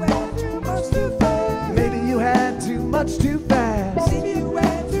 Maybe you had too much too fast. Maybe you had too much too fast. Maybe you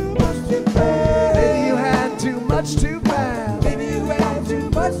had too much too fast. Maybe you had too much too fast. Maybe you had too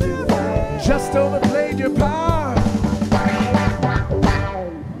much too fast. Just overplayed your part.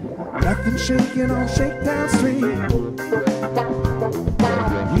 Nothing shaking on Shakedown Street.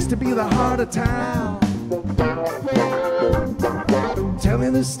 Used to be the heart of town. Tell me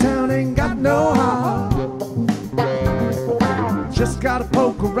this town ain't got no heart. Just gotta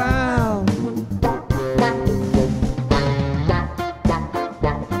poke around.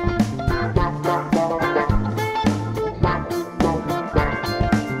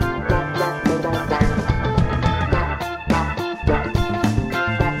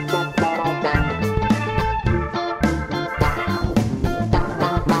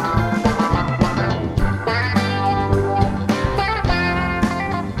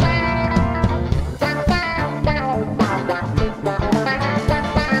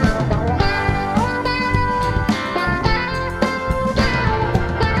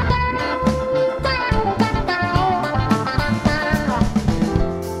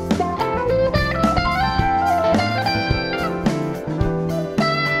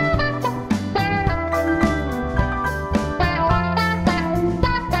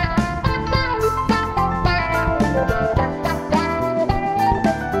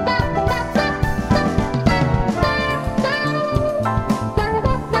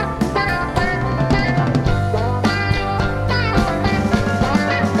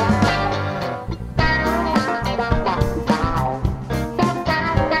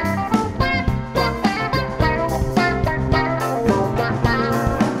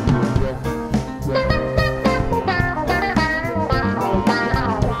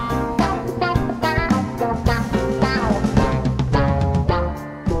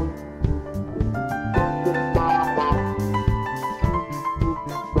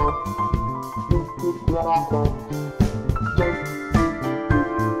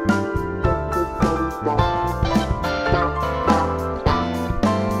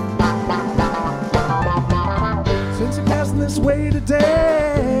 Since you're passing this way today,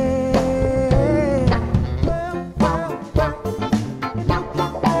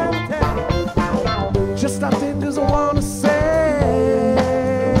 just stopped in 'cause I wanna say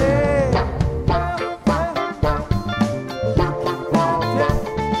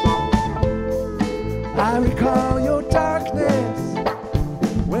I recall your darkness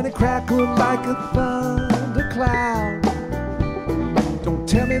when it crackled like a thundercloud. Don't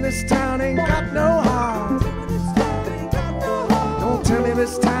tell me this town ain't got no heart. Don't tell me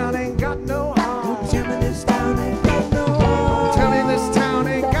this town ain't got no heart. Don't tell me this town ain't got no heart. Tell me this town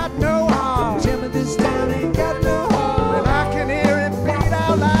ain't got no heart. Tell me this town ain't got no heart. And I can hear it beat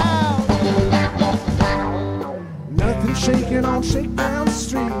out loud. Nothing shaking on Shakedown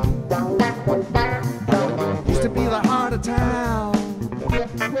Street. Used to be the heart of town.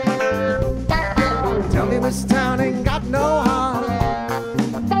 Tell me this town ain't got no heart.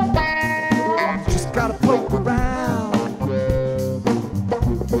 Just gotta poke around.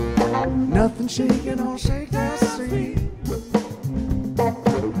 Nothing shaking on Shakedown Street.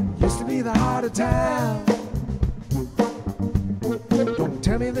 Used to be the heart of town. Don't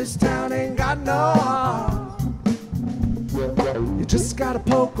tell me this town ain't got no heart. You just gotta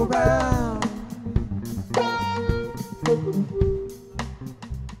poke around.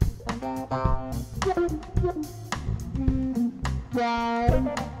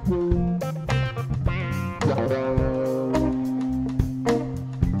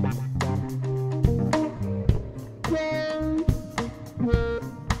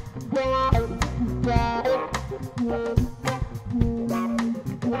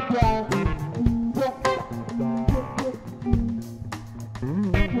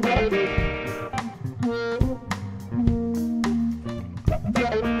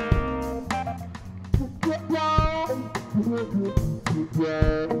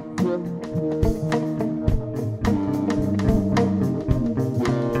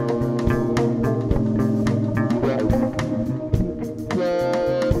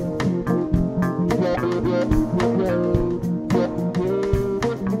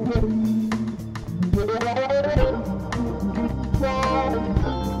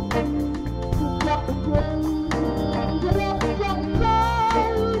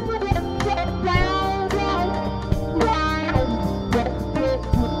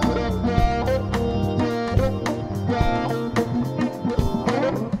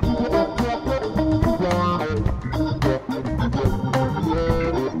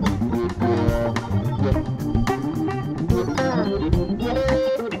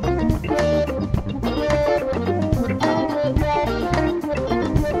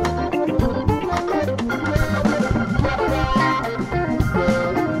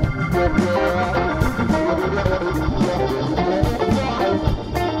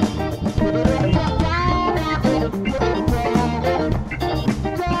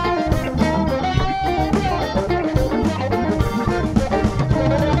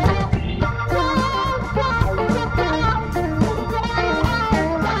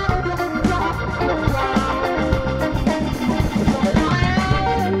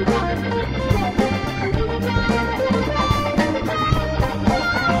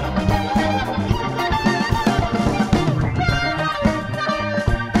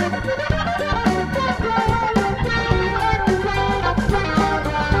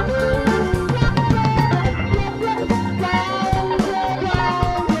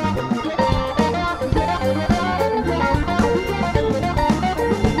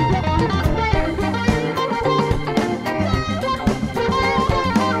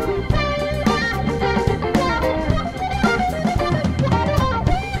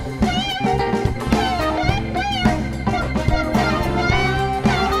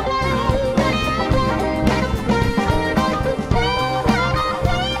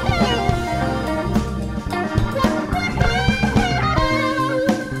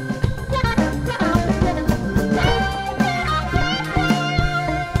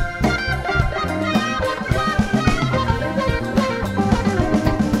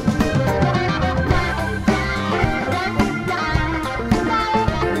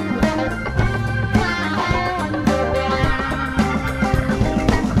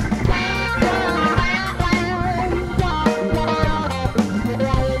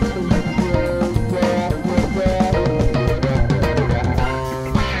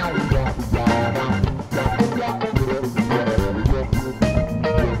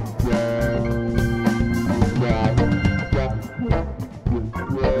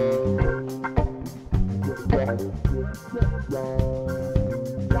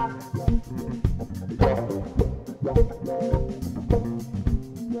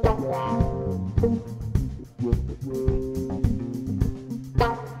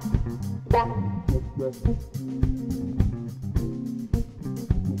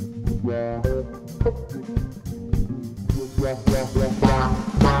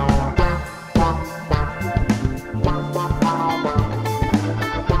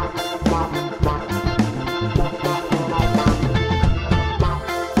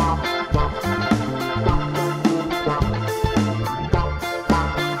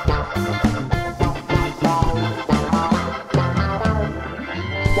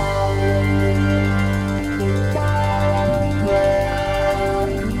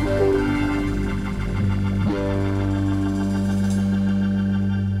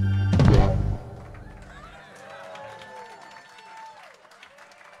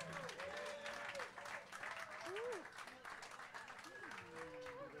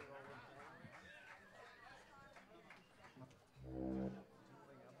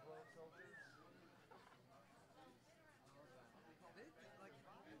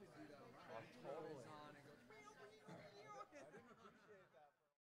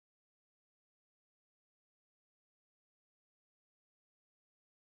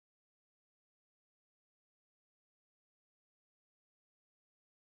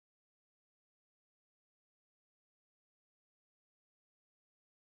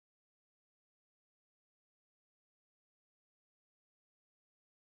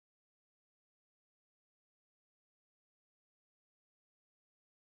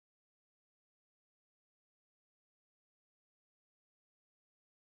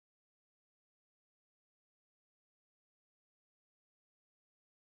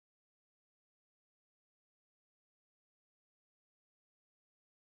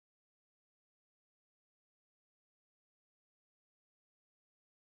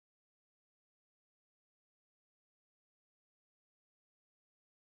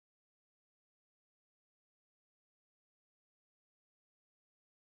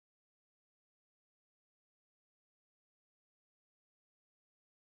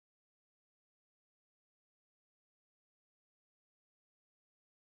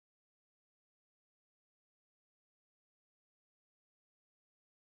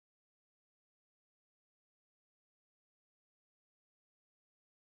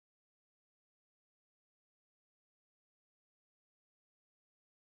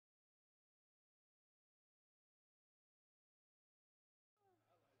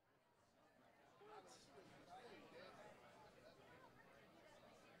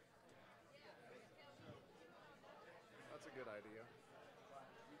 That's a good idea.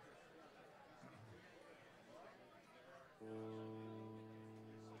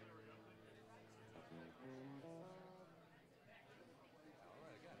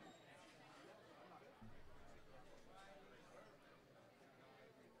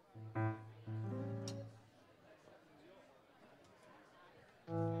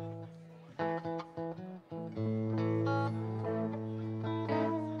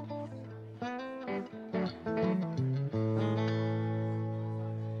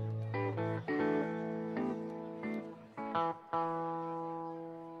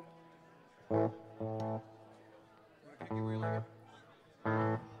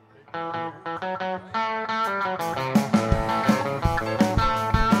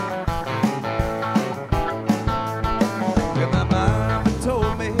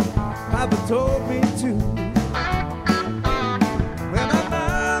 Told me to. When my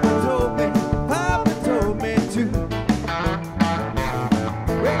mama told me, Papa told me to.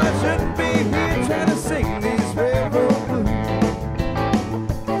 Well, I shouldn't be here trying to sing these railroad blues.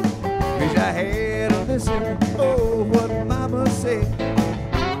 Wish I had listened, oh, what Mama said.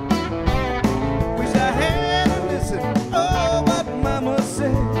 Wish I had listened, oh, what Mama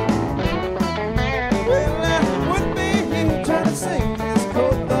said. Well, I wouldn't be here trying to sing this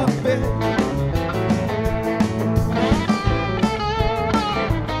cold love bed.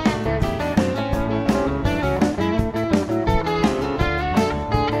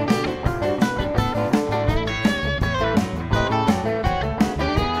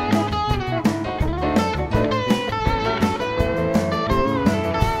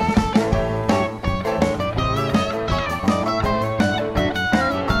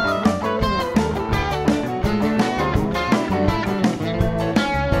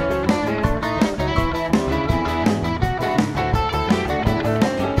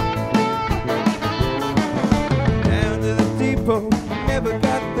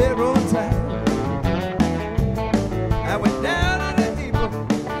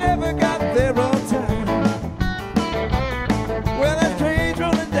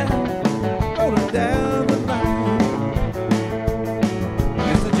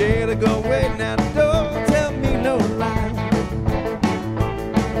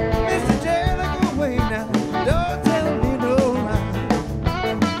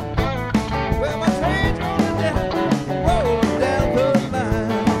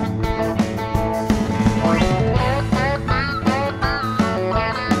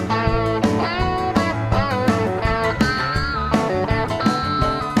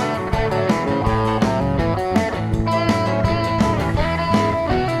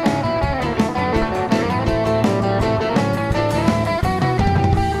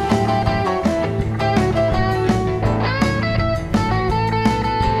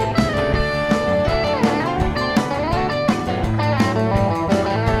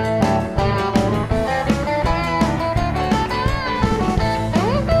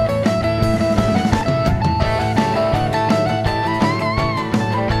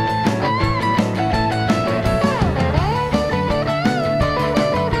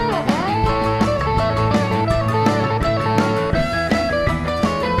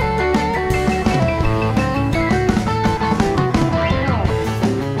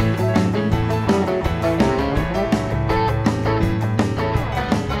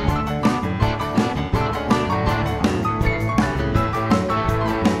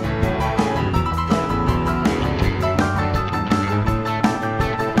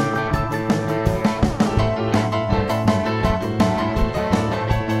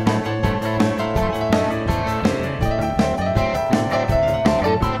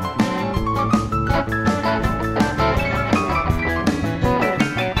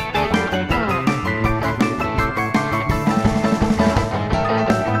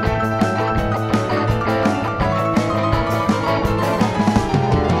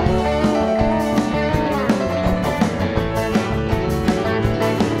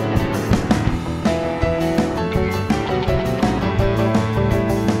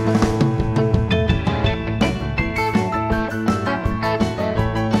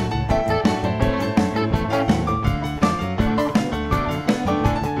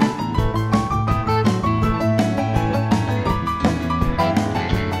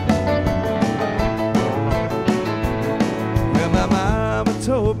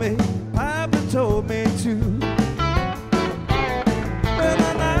 told me, Papa told me to. Well,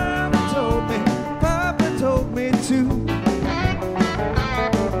 my mama told me, Papa told me to.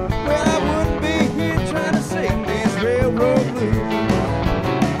 Well, I wouldn't be here trying to sing these railroad blues.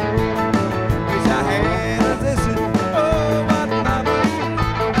 Wish I had listened, oh, what mama said.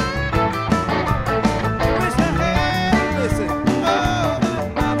 Wish I had listened, oh, what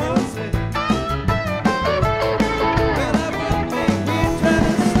mama said. Well, I wouldn't be here trying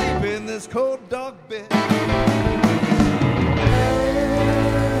to sleep in this cold dog bed.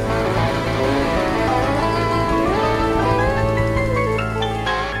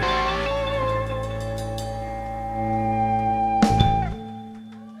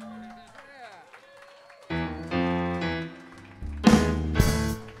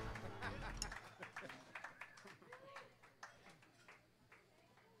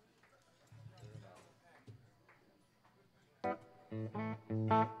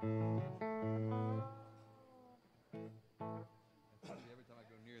 Every time I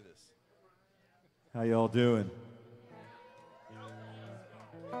go near this. How y'all doing?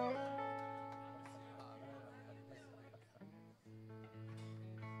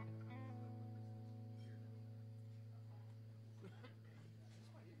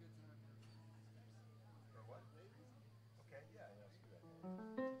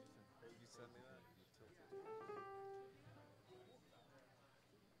 You send me that? You tilted.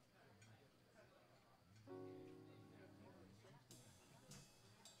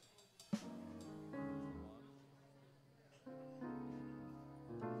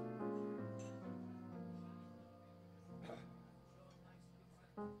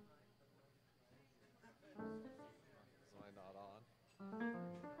 Is mine not on?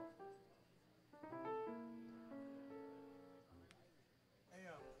 Hey,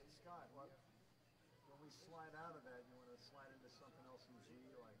 Scott, when we slide out of that, you want to slide into something else in G,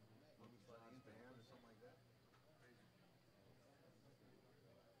 like John's band or something like that?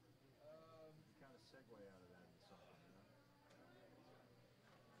 Kind of segue out of that into something, you know?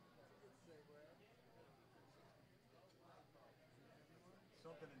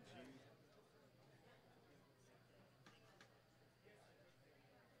 Something in G.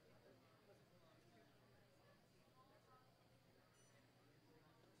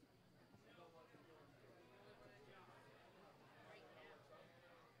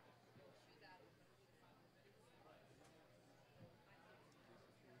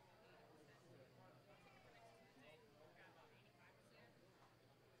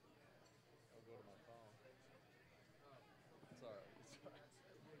 I'll go to my phone. It's alright. It's alright.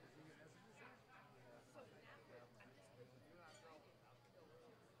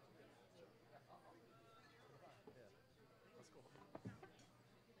 That's cool.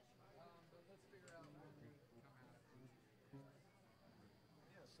 But let's figure out when we come out of it.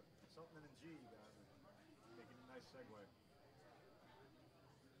 Yeah, something in G, guys. Making a nice segue.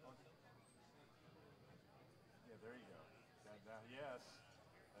 Oh. Yeah, there you go. Yes,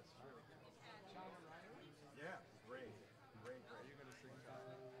 that's true. Yeah, great. Great, Are great. you gonna sing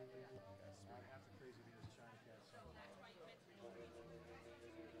China? After Crazy Venus China Cat song.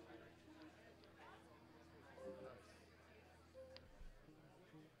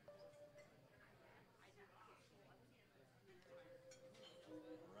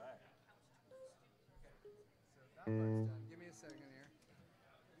 Right. So that part's done. Give me a second here.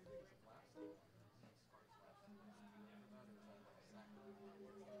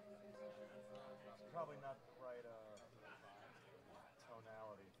 It's probably not the right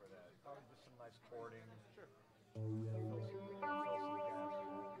tonality for that. Probably just some nice chording. Sure. Fill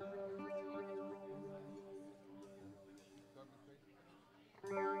some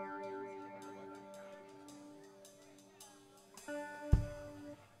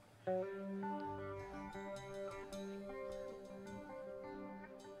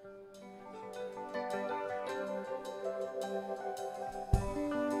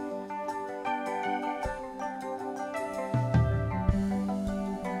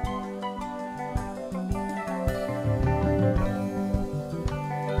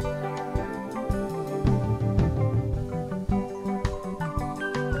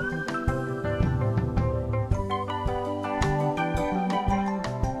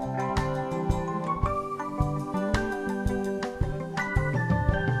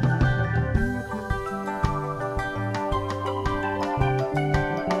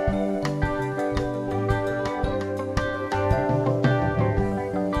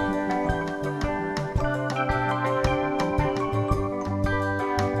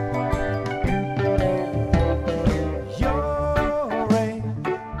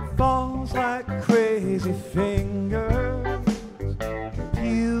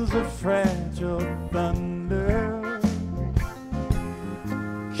sounds of fragile thunder,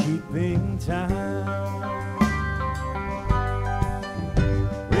 keeping time.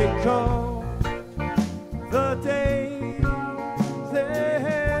 Recall the days,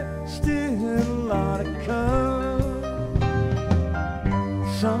 there's still a lot to come.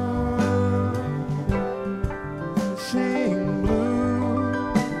 Sing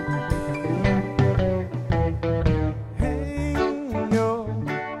blue, hang your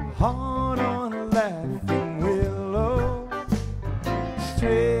heart on a laughing willow,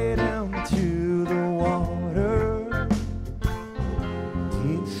 straight down to the water,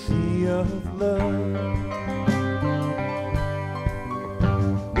 deep sea of love.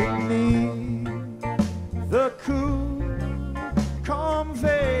 Beneath the cool, calm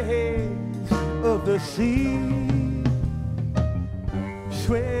face of the sea,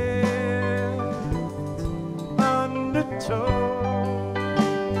 swift undertow.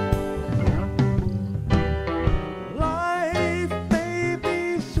 Life may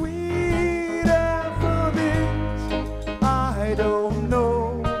be sweeter for this, I don't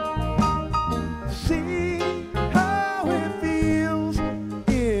know. See how it feels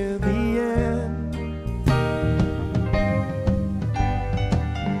in the end.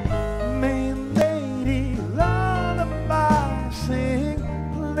 Main lady lullaby, sing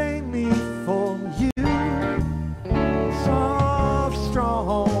plainly for you. Soft,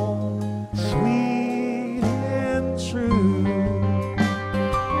 strong, sweet and true.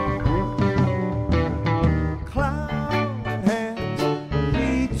 Cloud hands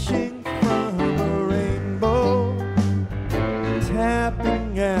reaching from a rainbow,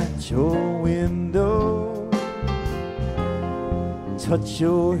 tapping at your window, touch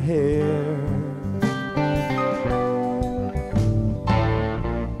your hair.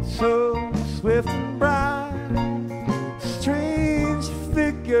 So swift and bright, strange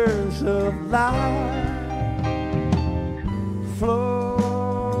figures of light float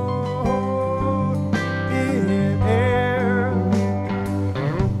in air.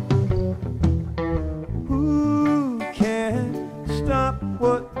 Who can stop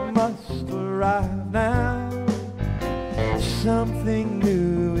what must arrive now? Something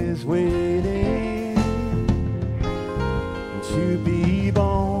new is waiting to be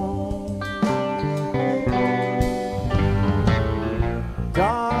born.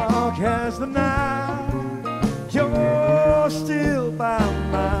 Dark as the night, you're still by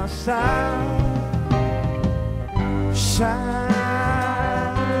my side, shining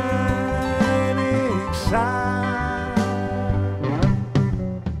side.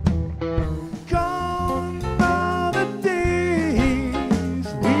 Gone are the days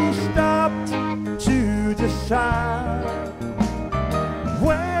we stopped to decide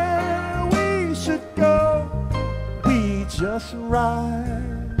where we should go. We just ride.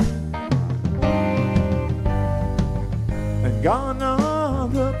 And gone are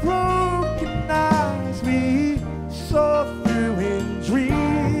the broken eyes we saw through in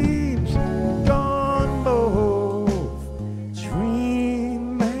dreams. Gone both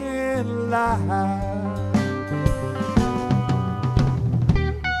dream and lie.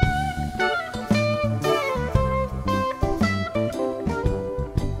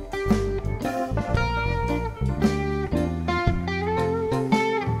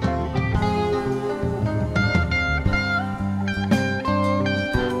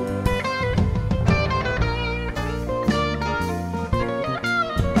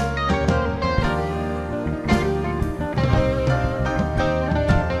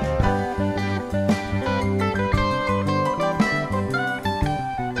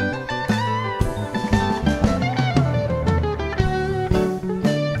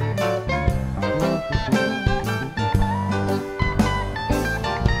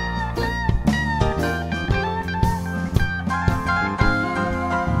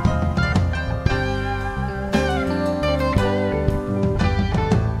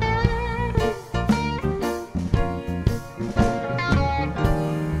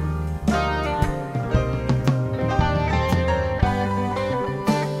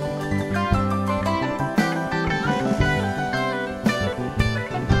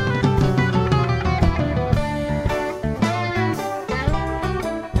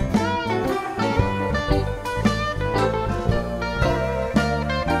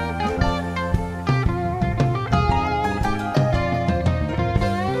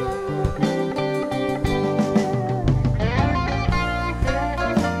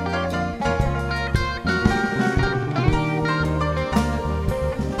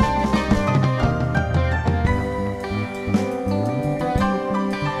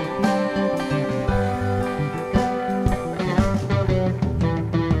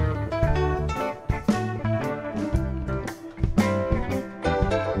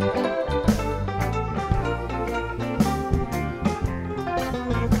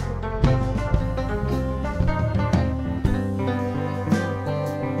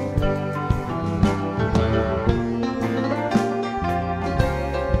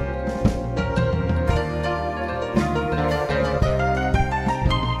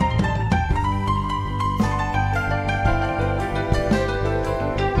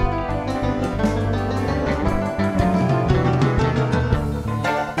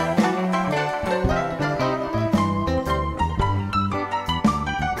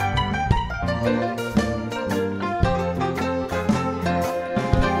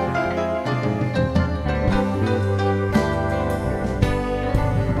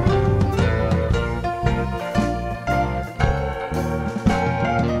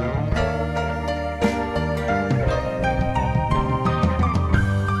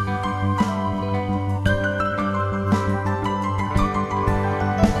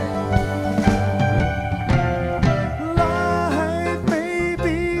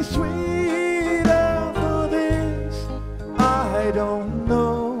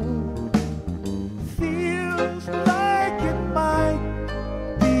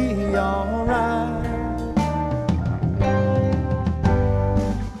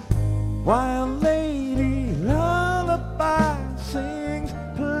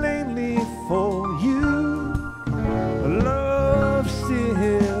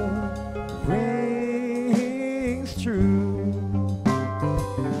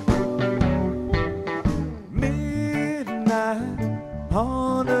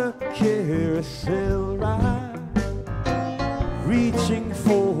 on a carousel ride, reaching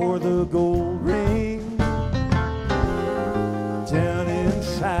for the gold ring down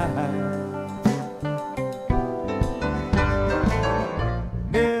inside.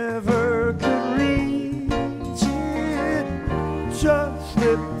 Never could reach it, just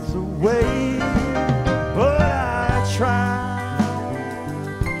slips away, but I tried.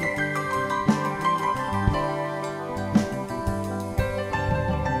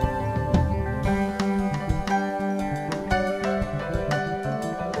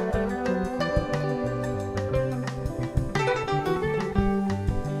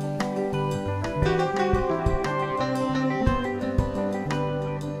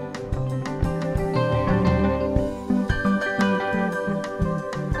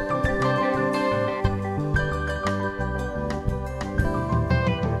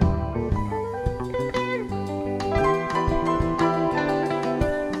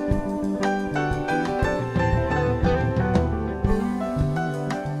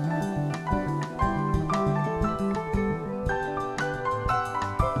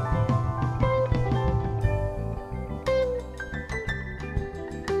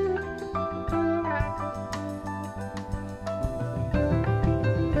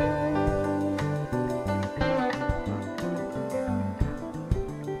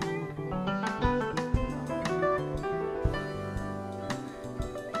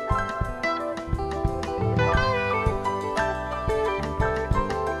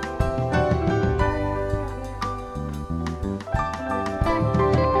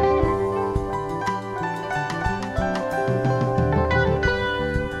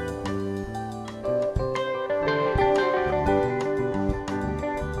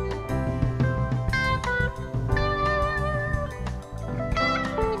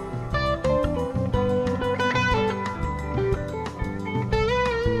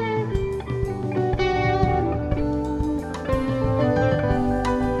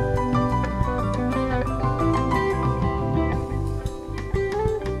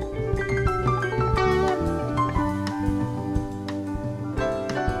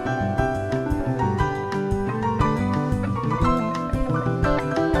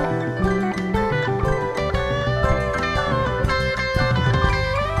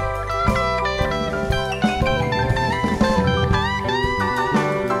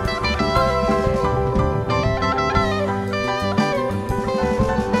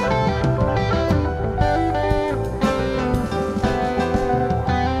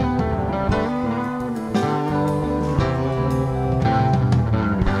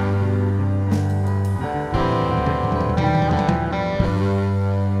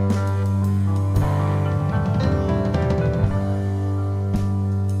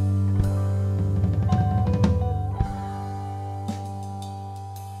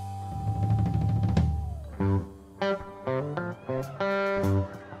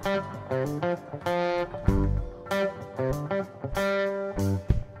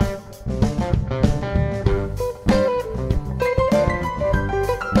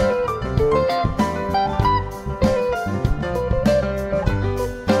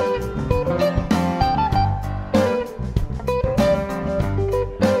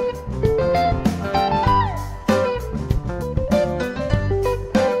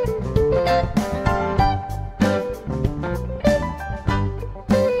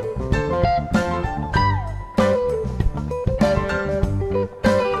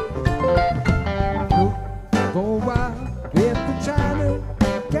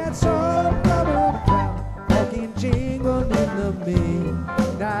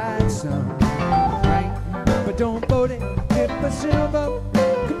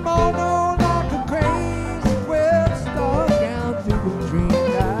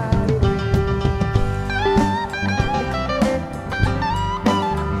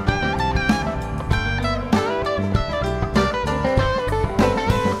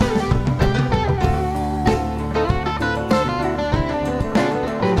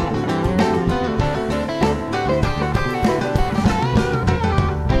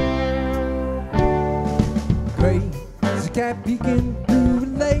 cat peeking through the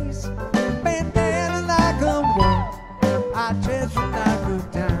lace, bandana like a worm. I treasure like a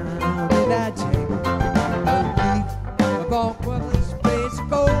dime, and I take a leaf above worthless place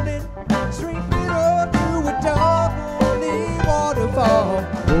golden, stream middle to a double waterfall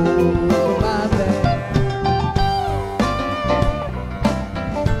over my land.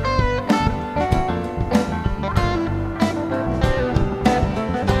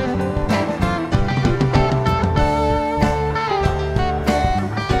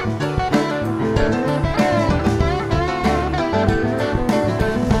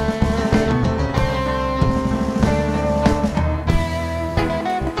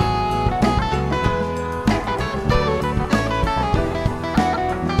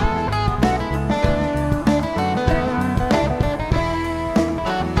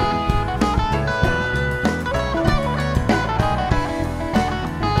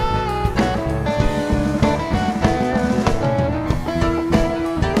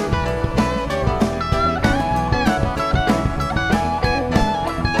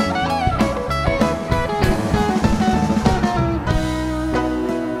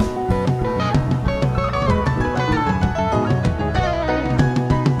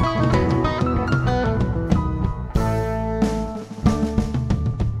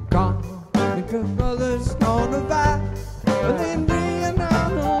 Her brother's on the vibe, but then bringing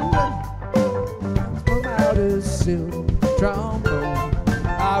on from out a silver trombone.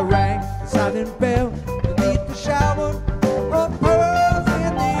 I rang the silent bell beneath the shower of pearls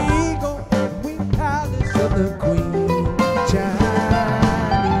and the eagle wing palace of the Queen Chinese.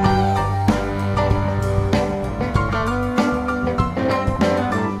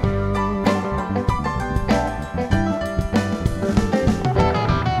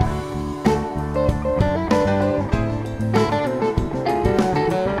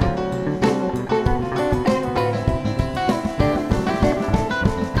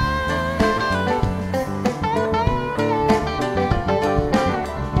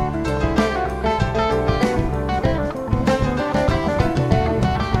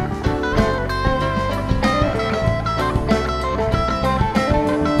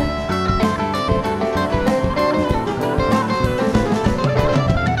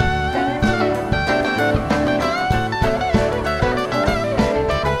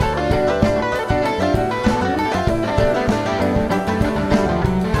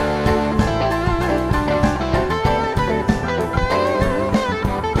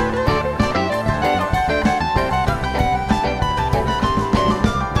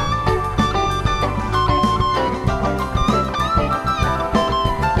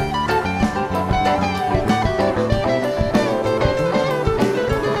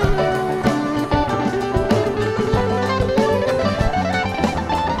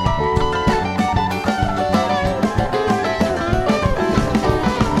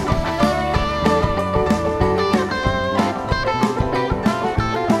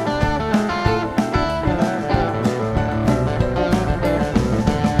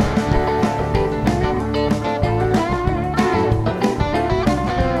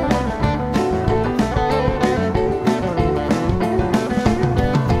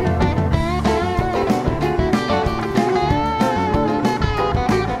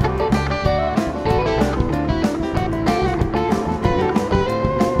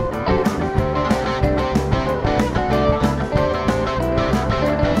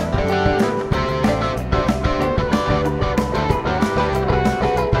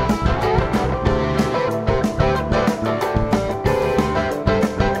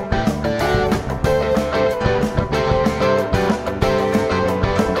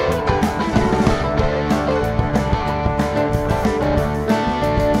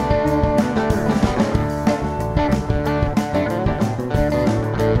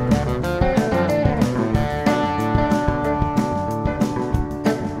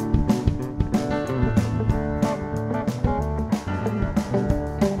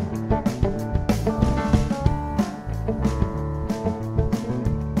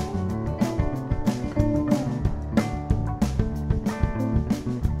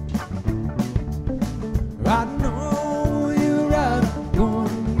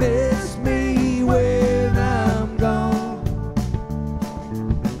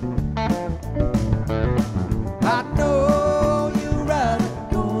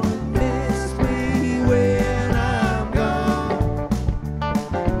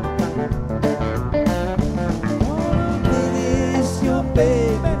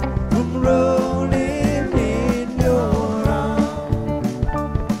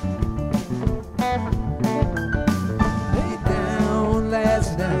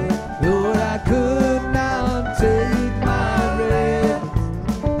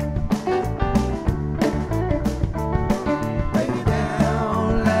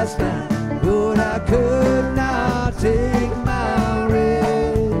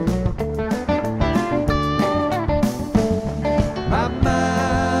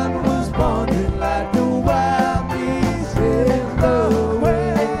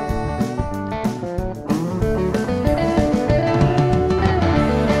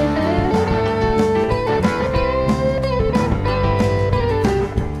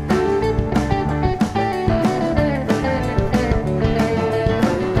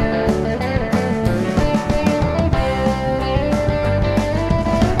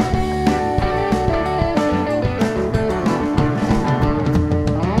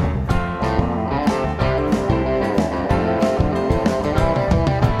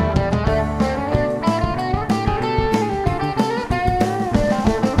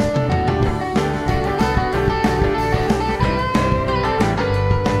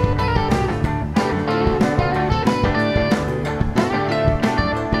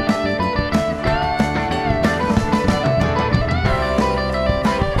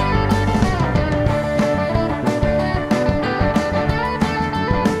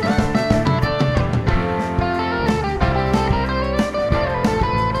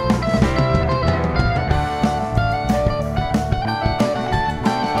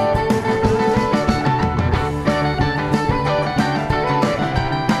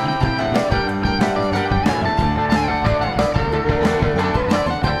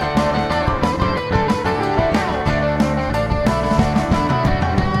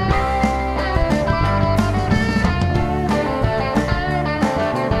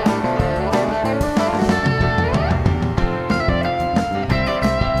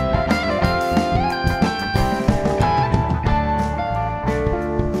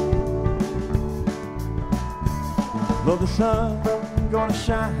 sun gonna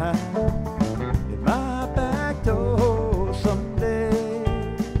shine in my back door someday.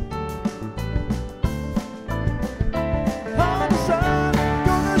 Oh, the sun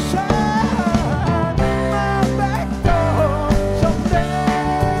gonna shine in my back door someday.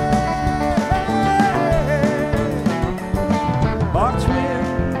 March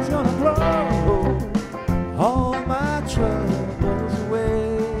wind's gonna blow all my troubles away.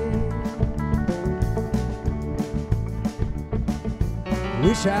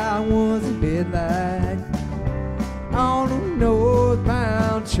 Wish I was a bit like on a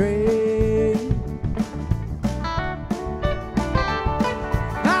northbound train.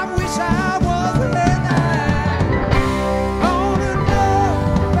 I wish I was a bit like on a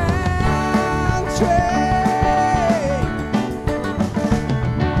northbound train.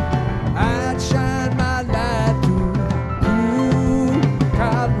 I'd shine my light through cool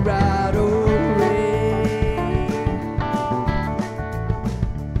Colorado rain.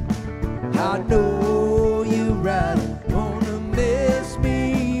 I know you're right, gonna miss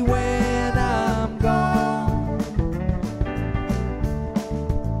me when I'm gone.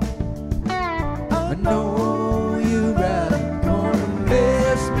 I know you're right, gonna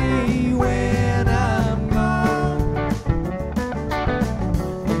miss me when I'm gone.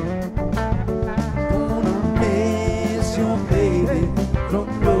 Gonna miss your baby from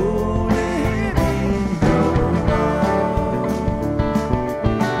rolling in your arms.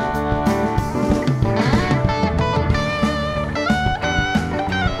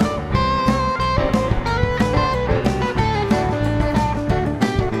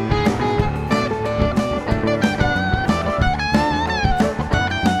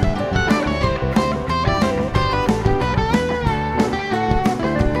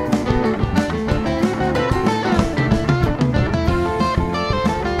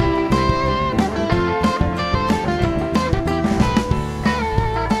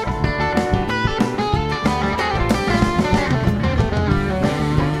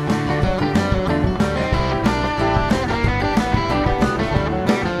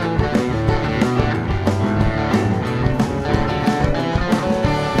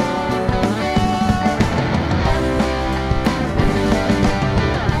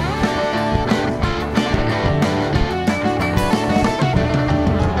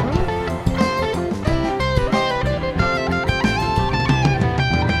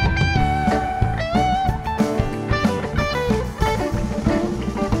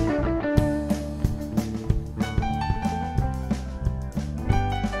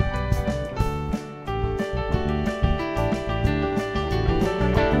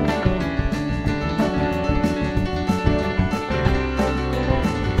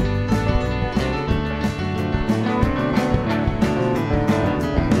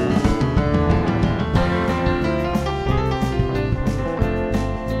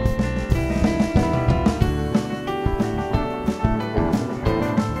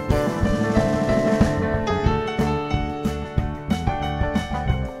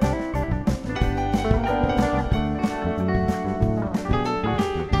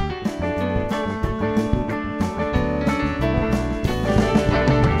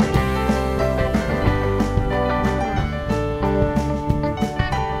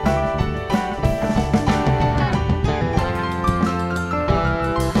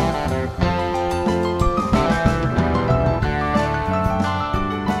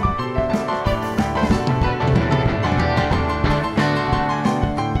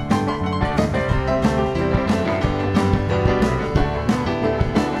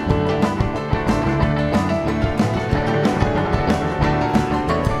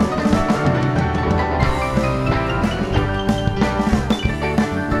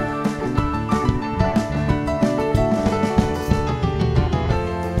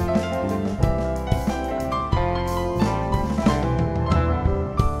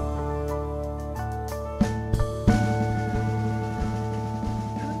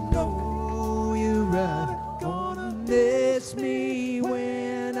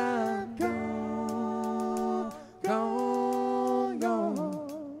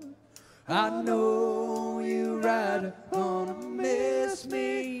 I know you're right, gonna miss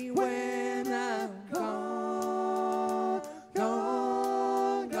me when I'm gone,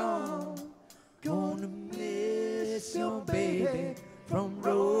 gone, gone. Gonna miss your baby from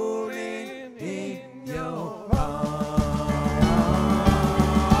rolling in your arms.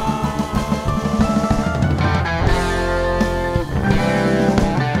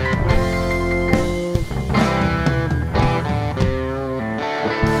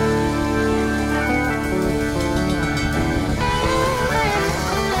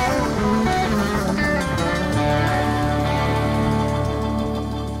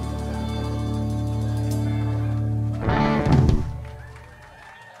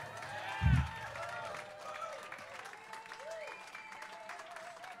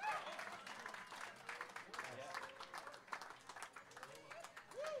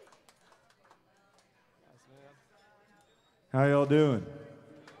 How y'all doing? And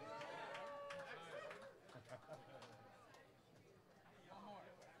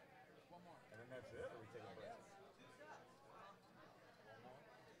then that's it, or we take a break?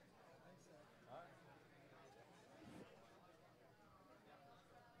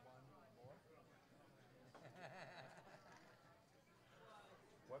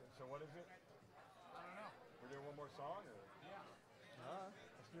 So what is it? I don't know. We're doing one more song, or? Yeah.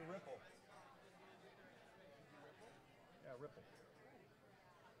 Let's do Ripple. Yeah, Ripple.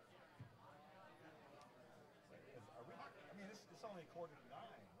 Are we? I mean, it's only 8:45.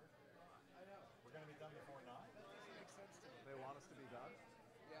 I know. We're gonna be done before 9. Doesn't make sense to me. They want us to be done.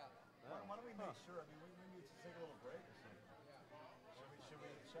 Yeah. Why don't we make sure? I mean, we need to take a little break or something. Yeah. Should we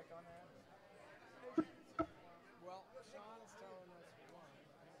check on that? Well, Sean's telling us one.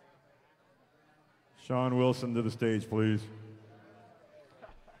 Sean Wilson to the stage, please. The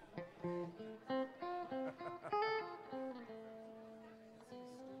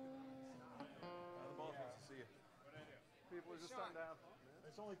boss wants to see you. People are just starting down.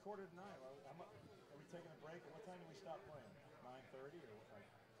 It's only 8:45. Are we taking a break? What time do we stop playing? 9:30 or what?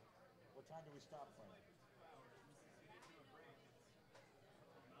 What time do we stop playing?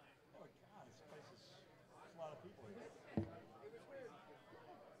 Oh God, this place is. There's a lot of people here. It was weird.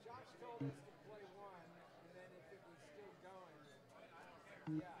 Josh told us to play one, and then if it was still going,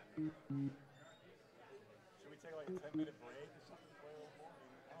 yeah. Should we take like a 10-minute break or something? Play a little more?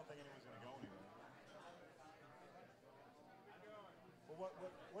 I don't think anyone's gonna go anywhere. Well,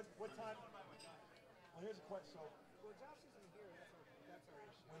 what time? Well, here's a question. So, Well, Josh isn't here. That's our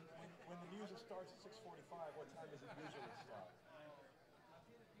issue. when the music starts at 6:45, what time does it usually start?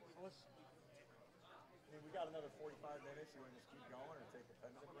 So let's. I mean, we got another 45 minutes. You want to just keep going or take a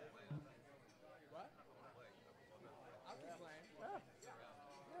 10-minute break? What? I'll keep playing. Yeah.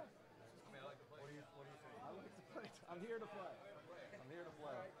 What do you think? I like to play. I'm here to play. I'm here to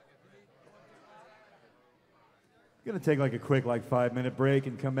play. Gonna take like a quick 5-minute break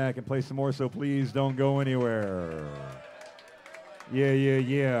and come back and play some more, so please don't go anywhere.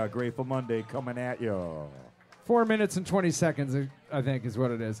 Yeah. Grateful Monday coming at you. 4 minutes and 20 seconds, I think, is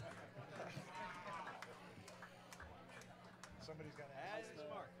what it is.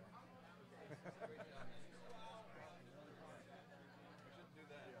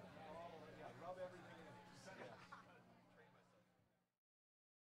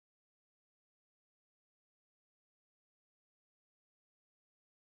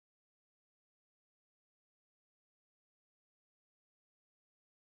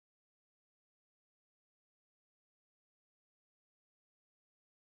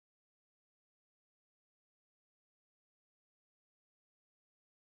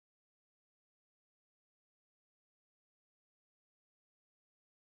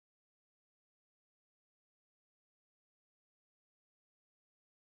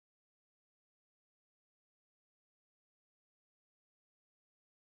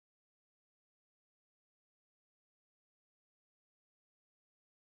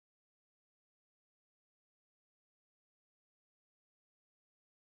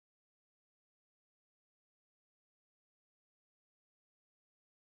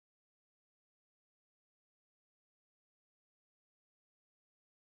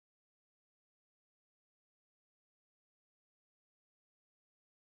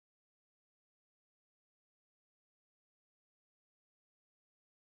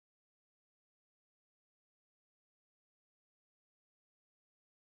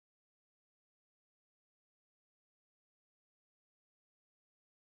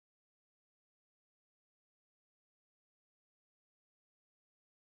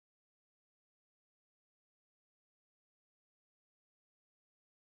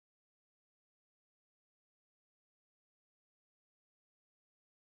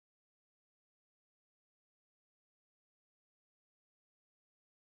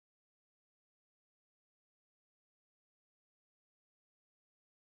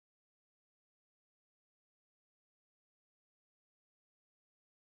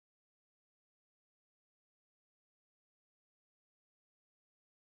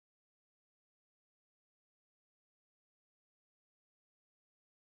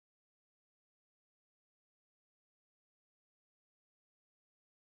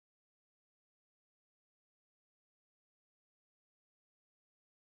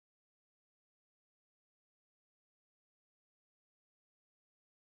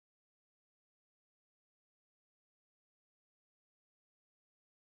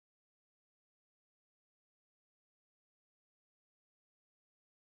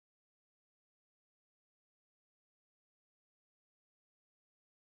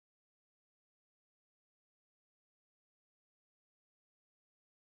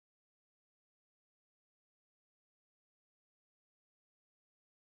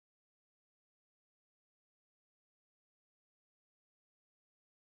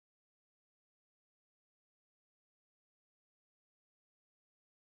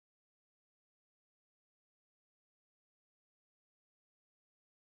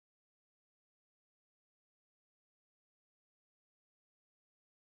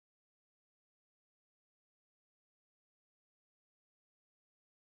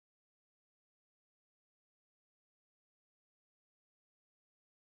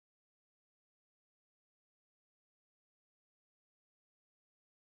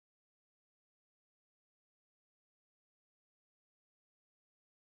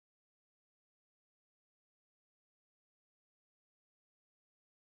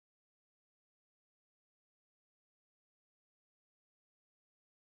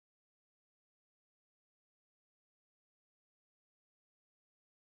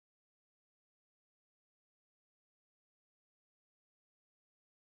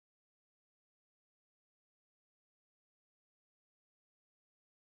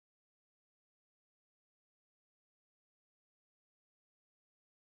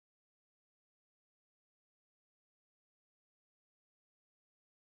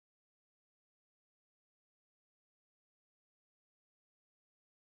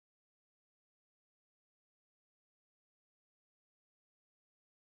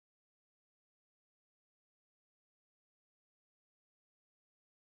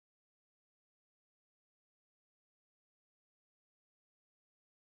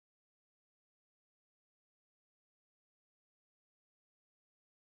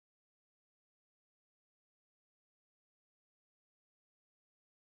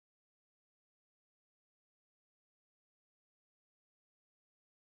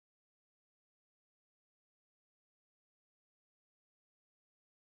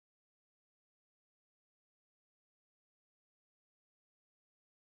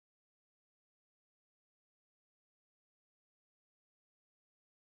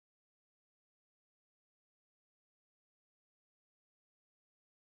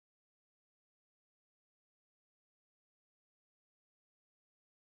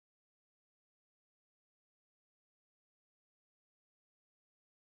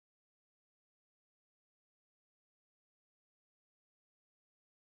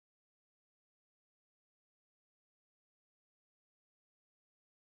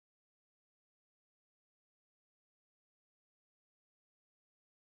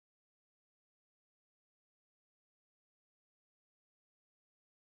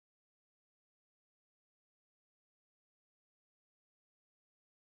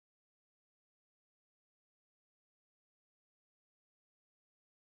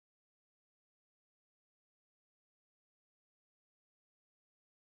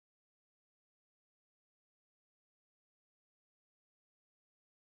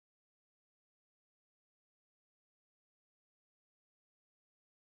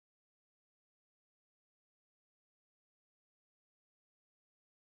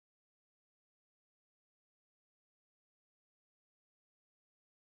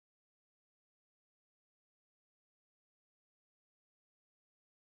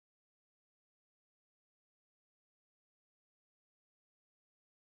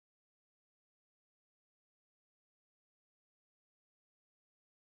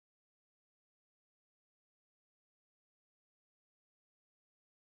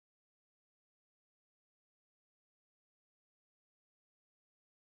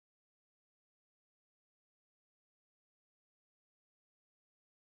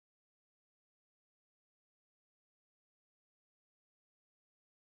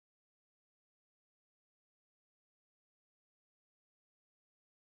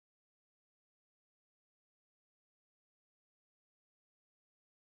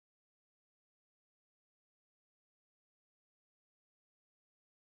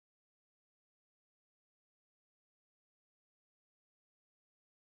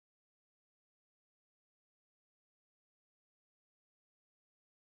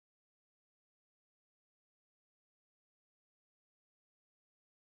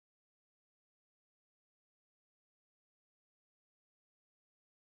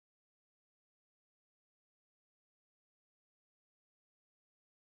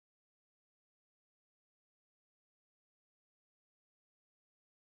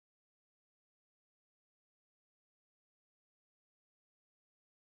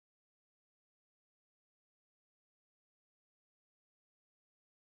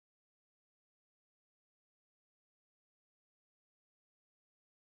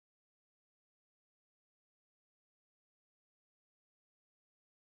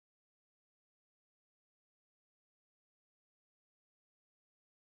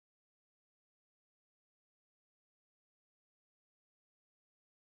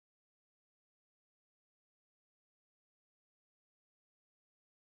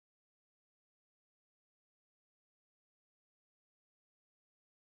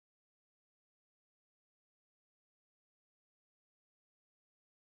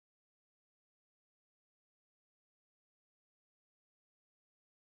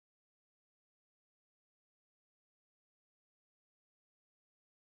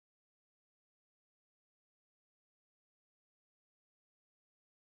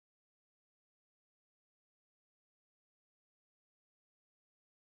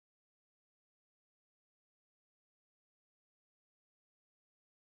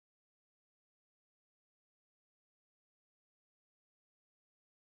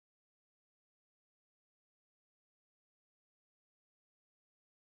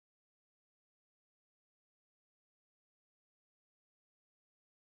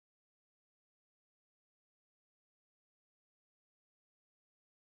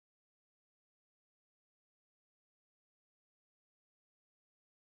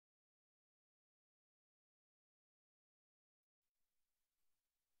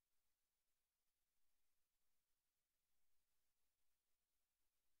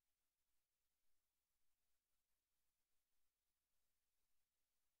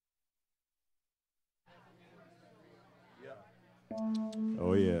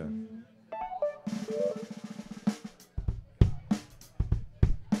 Oh, yeah.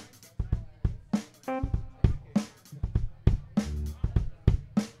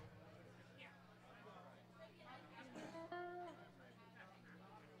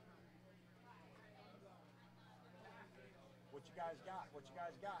 What you guys got? What you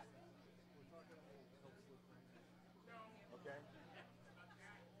guys got? Okay.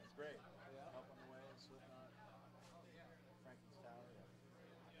 That's great. Up on the way, Slipknot. Franklin's Tower.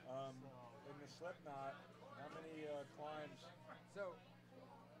 In the Slipknot, how many climbs? So,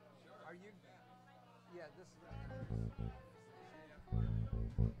 are you? Yeah, this is.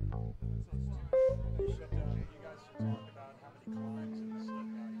 You should, you guys should talk about how many climbs in the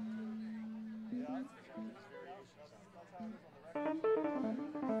Slipknot you do. Yeah, that's variations on it. That's how it is on the record.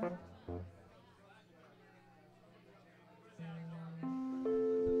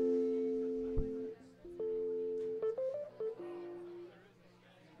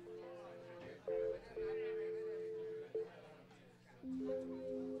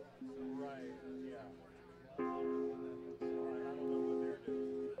 Right, yeah. So I don't know what they're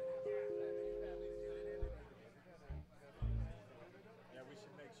doing. Yeah, we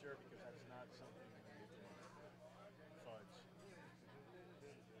should make sure because that's not something that we can fudge.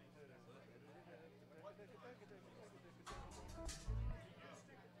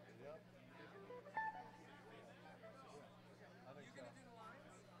 Yep. I think so.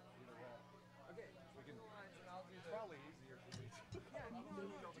 Either way. Okay, we can lines and I'll do the. Probably easier for me. Yeah,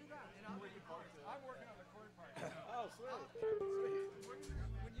 no, do that. And I'm working on the chord part. Oh, sweet. When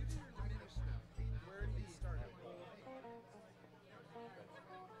you do your diminished stuff, where do you start it?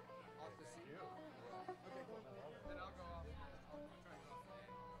 Off the C? Okay, cool. Then I'll go off. I'll try to go off.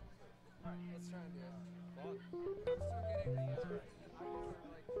 Alright, let's try and do it. Fun. I'm still getting the, I know,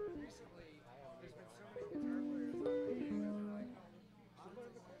 like, recently, there's been so many guitar players on the meeting that are like, I'm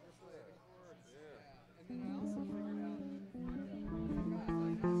learning the chords. Yeah. And then I also figured out,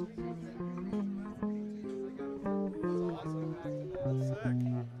 That's sick.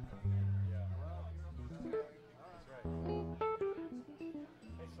 Yeah. That's right.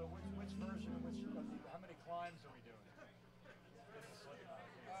 Hey, so which version, how many climbs are we doing? In the Slipknot.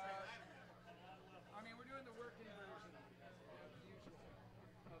 I mean, we're doing the working version, usually,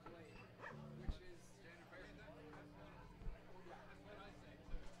 of late, which is standard fare.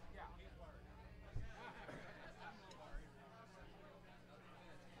 Yeah.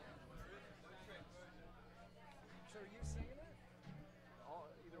 So are you singing it?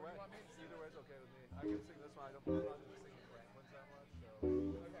 Either Or way. you want me to sing Either it? way is okay with me. I can sing this one. I'm not into singing Franklin's that much, so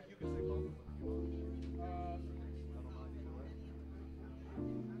you can sing both of them if you want. I don't mind either way.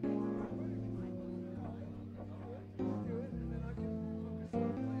 Do it, and then I can focus on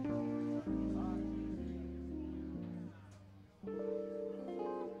playing.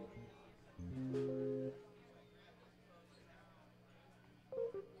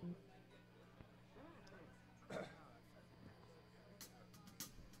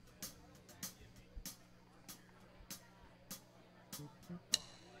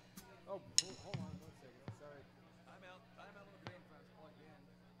 Oh, hold on 1 second. Sorry. Time out. Main phone's plugged in.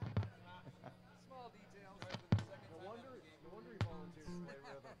 Small details. No wonder he volunteered to play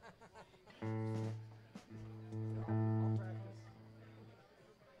rhythm. I'll practice.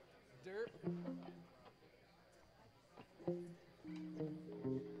 Derp.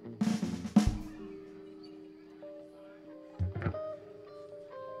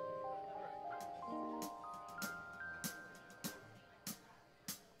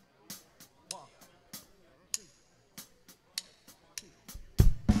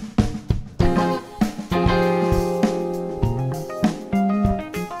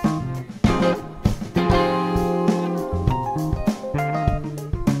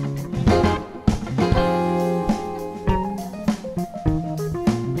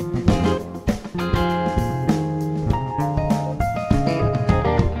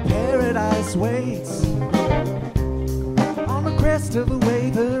 Paradise waits on the crest of a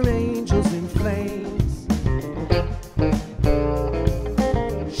wave, her angels in flames.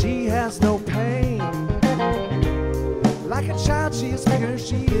 She has no pain. Like a child, she is bigger,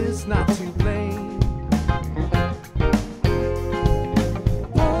 she is not to blame.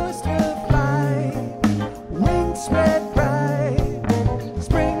 Oyster flight, wings spread bright,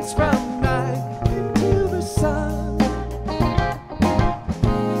 springs from night into the sun.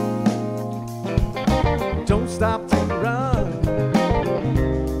 Don't stop to run.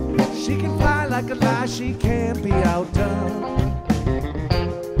 She can fly like a lie, she can't be outdone.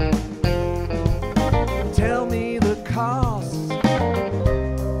 Tell me the cost.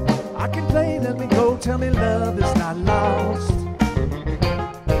 I can play, let me go, tell me love is not lost.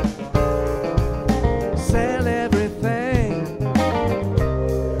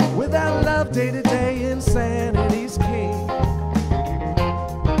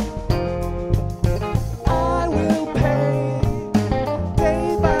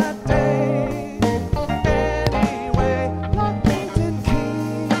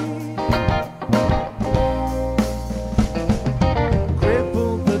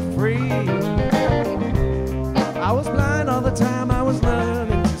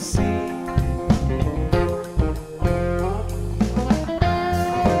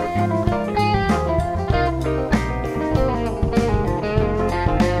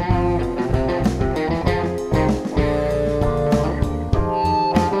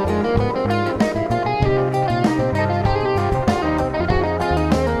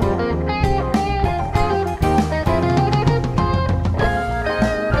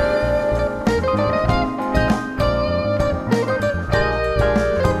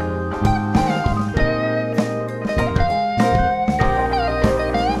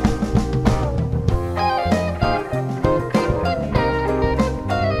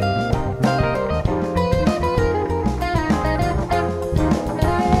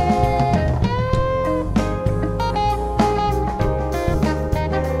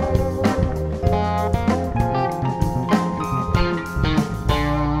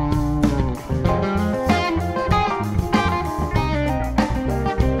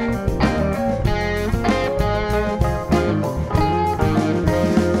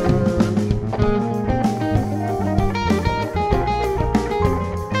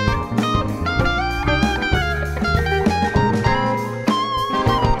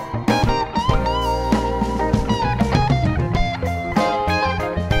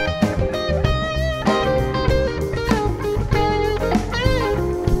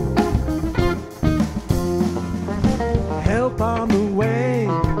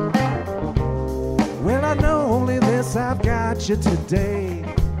 you today.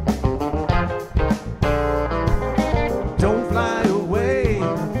 Don't fly away,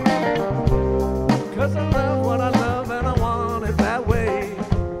 'cause I love what I love and I want it that way.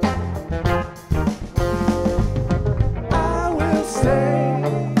 I will stay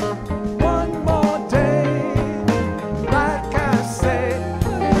one more day, like I said,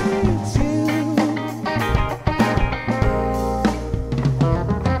 I need you.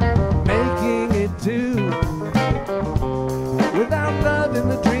 Making it do without loving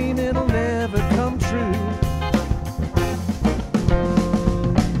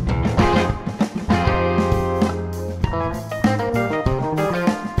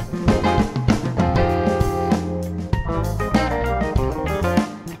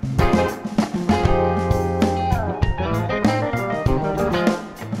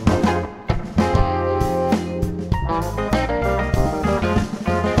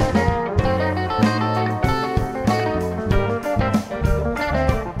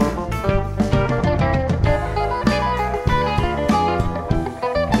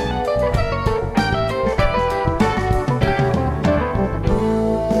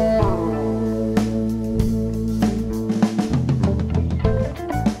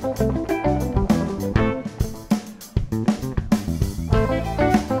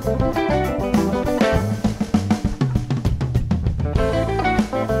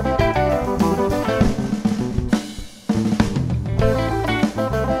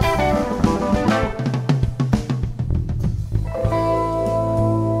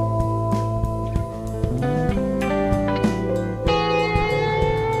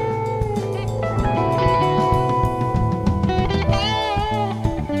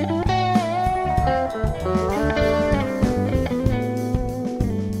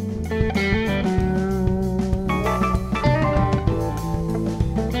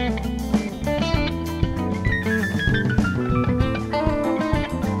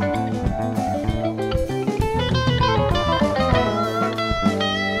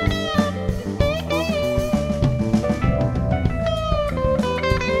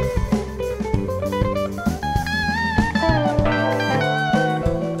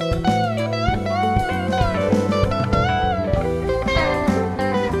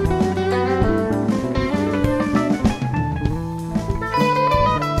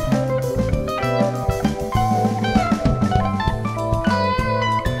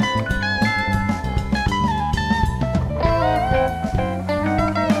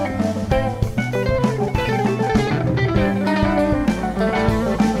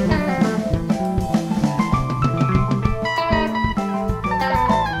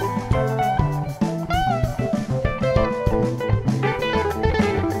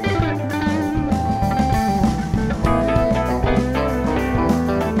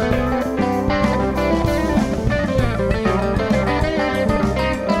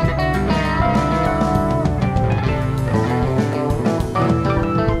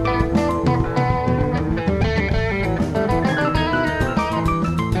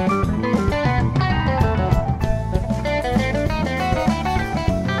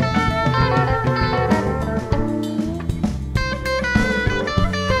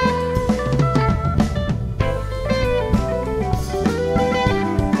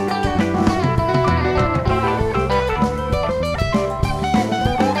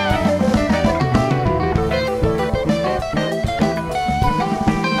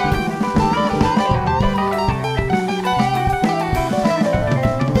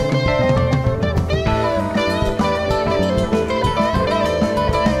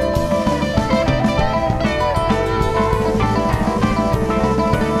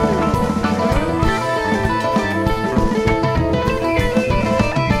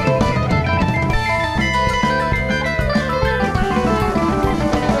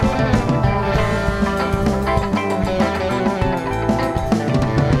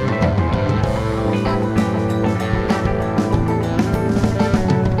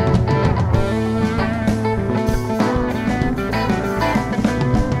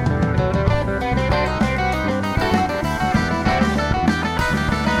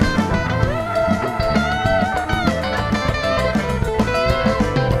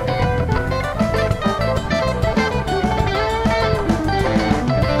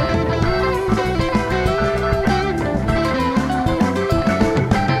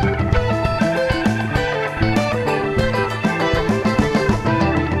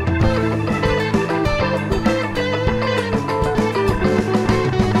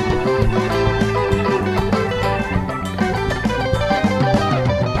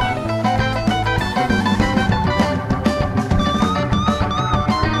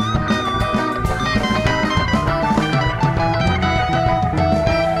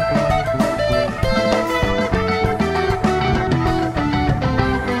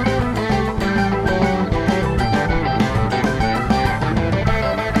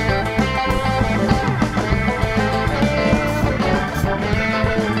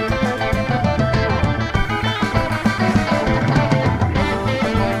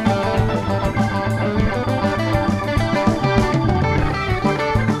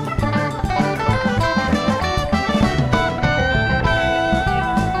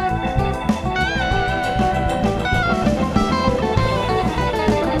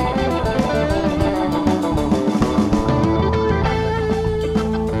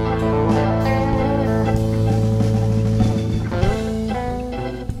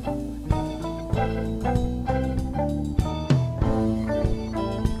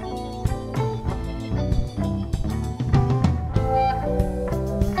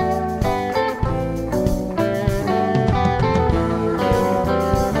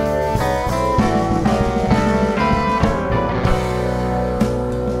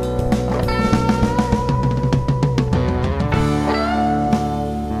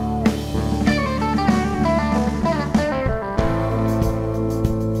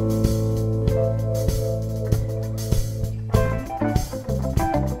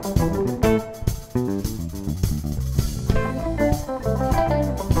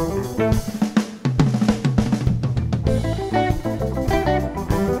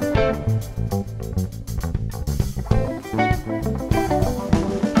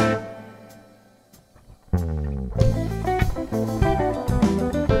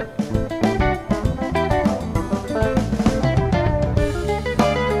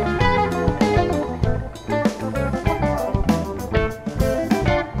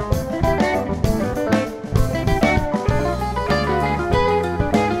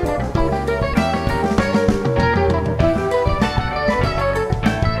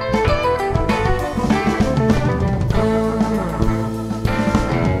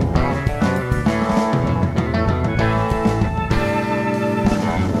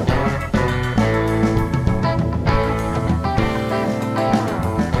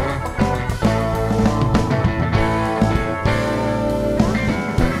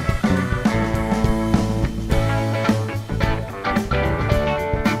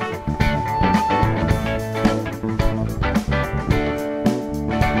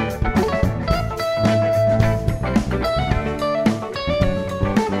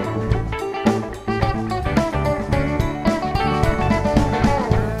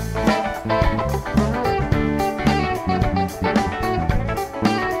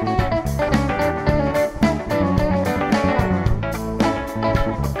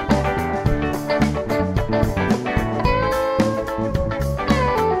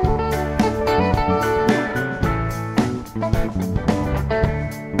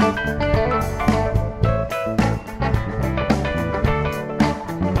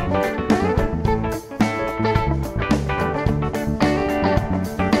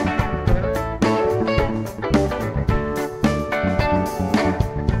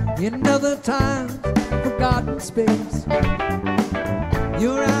In other times, forgotten space,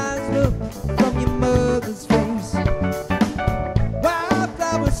 your eyes look from your mother's face.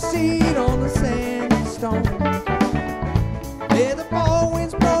 Wildflower seed on the sandy stone. May the fall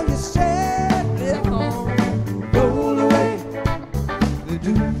winds blow you sadly home. Roll away the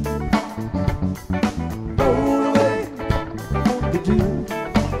dew. Roll away the dew.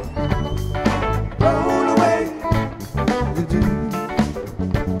 Roll away the dew.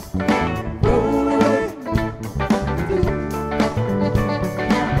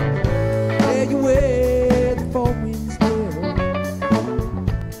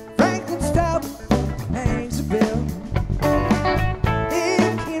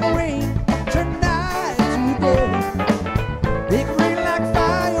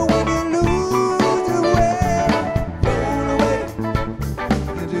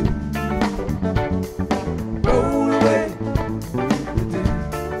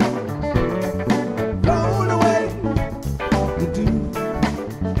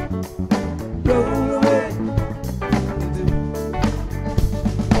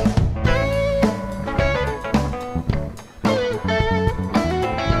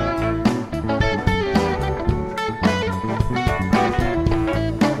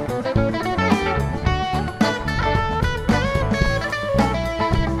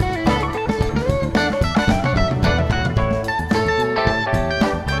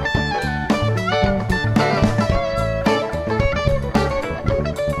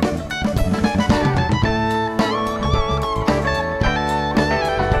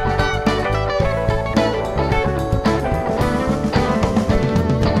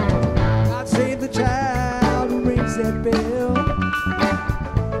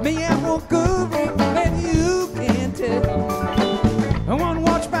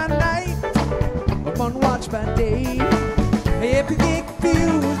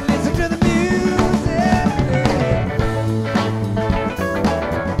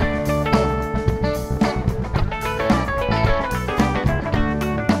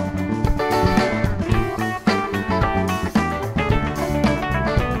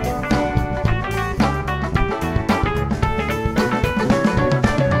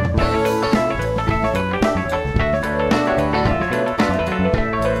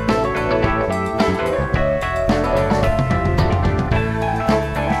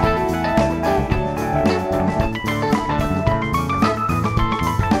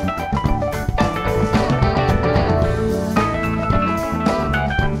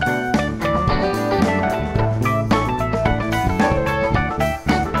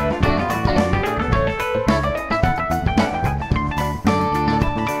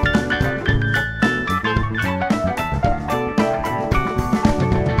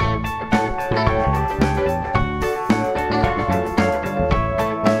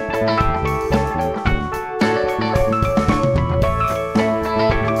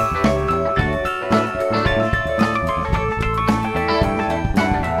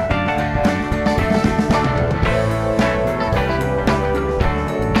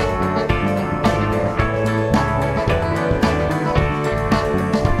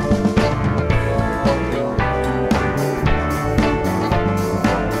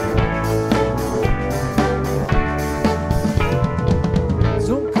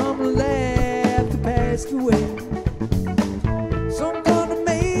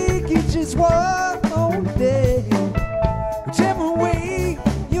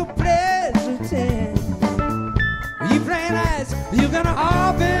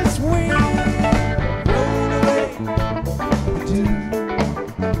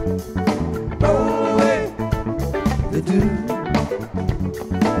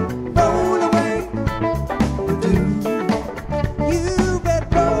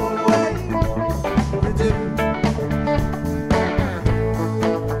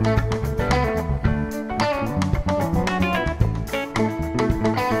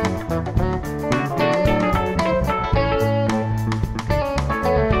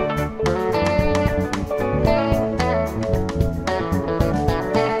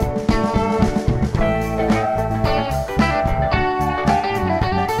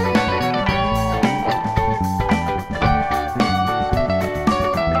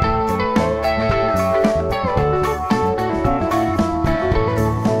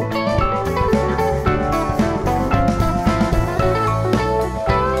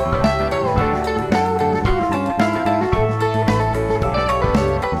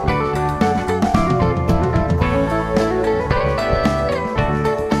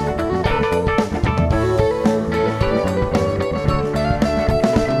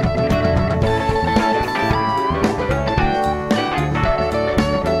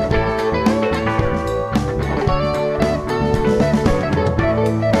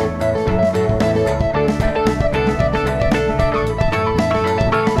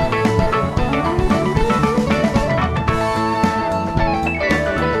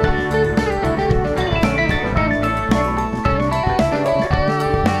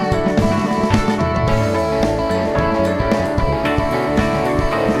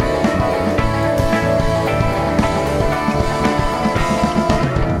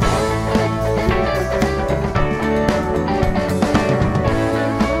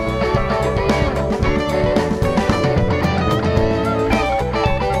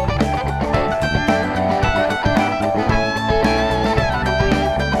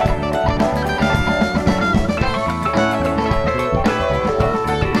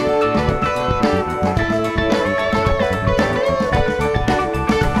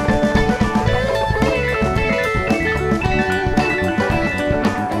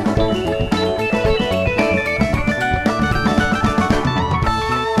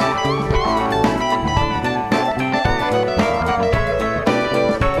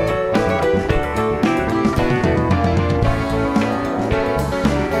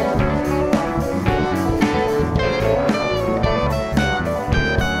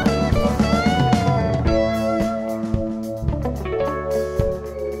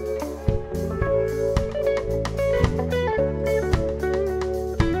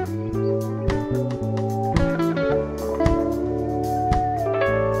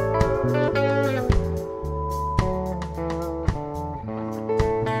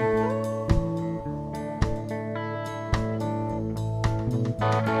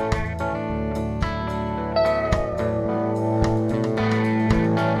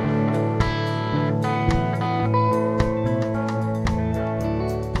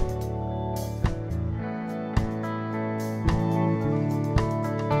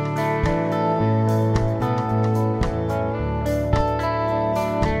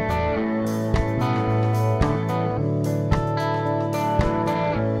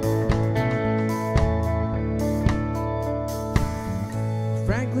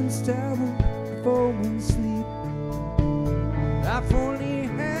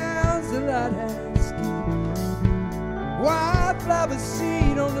 I'd ask you. Wildflower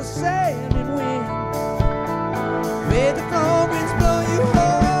seed on the sand and wind. May the cold winds blow you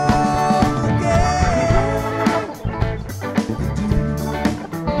home again.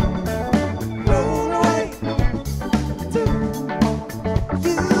 Roll away, do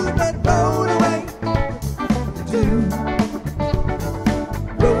you that roll away, do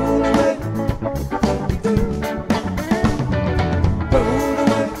roll away, do roll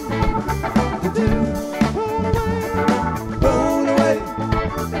away, do roll away,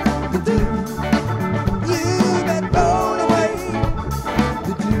 do you that roll away,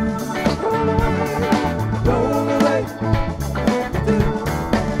 do roll away, do.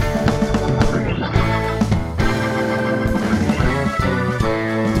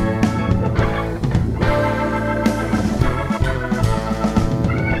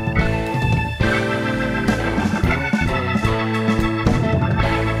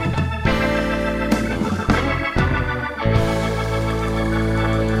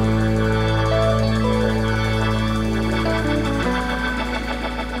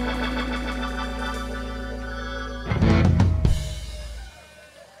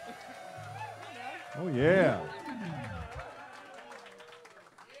 Oh, yeah.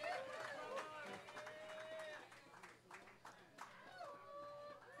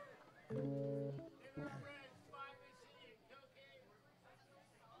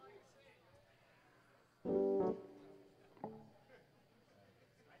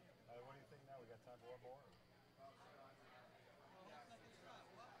 What do you think now? We got time for one more?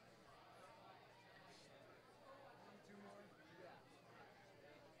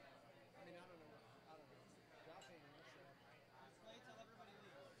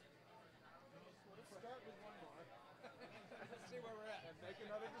 Let's see where we're at. And make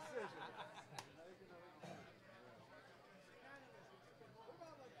another decision.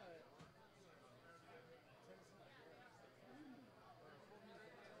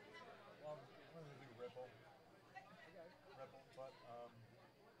 Well, I'm going to do Ripple. Ripple, but,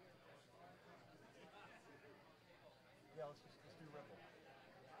 yeah, let's do Ripple.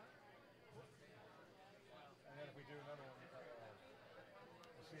 And then if we do another one,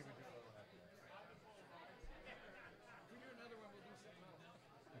 we'll see if we do another one after that. If we do another one, we'll do something else.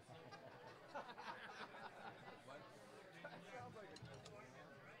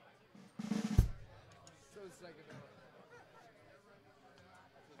 So psychedelic.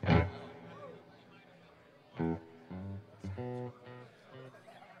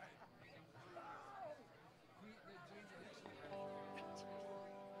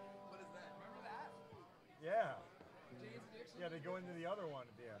 What is that? Remember that? Yeah. Jane's Addiction? Yeah, they go into the other one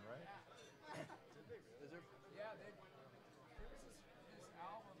at the end, right? Yeah, there was this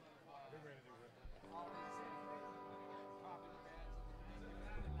album of We're going to do Ripple. all these popular bands in the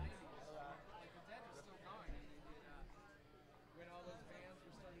 90s. Like the Dead is still going. I mean, they did, when all those bands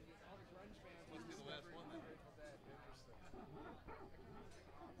were starting to, all the grunge bands were Must be the last one then. Grateful Dead. You want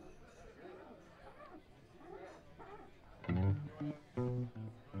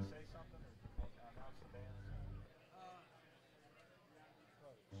to say something or announce the band?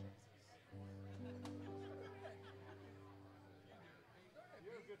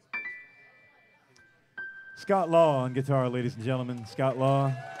 Scott Law on guitar, ladies and gentlemen. Scott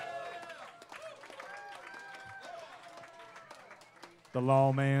Law. The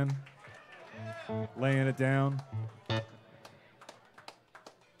Law Man. Laying it down.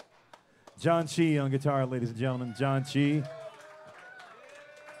 Jon Chi on guitar, ladies and gentlemen. Jon Chi.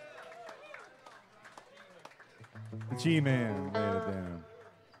 The Chi Man, laying it down.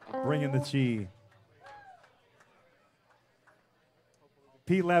 Bringing the Chi.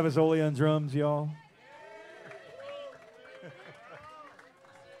 Pete Lavezzoli on drums, y'all.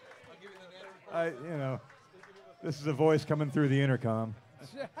 This is a voice coming through the intercom.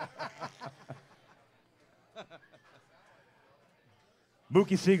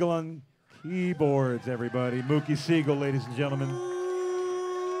 Mookie Siegel on keyboards, everybody. Mookie Siegel, ladies and gentlemen.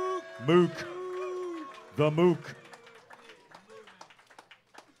 Mook. The Mook.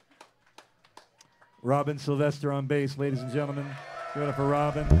 Robin Sylvester on bass, ladies and gentlemen. Give it up for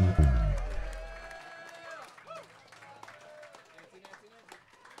Robin.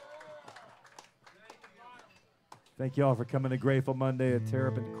 Thank you all for coming to Grateful Monday at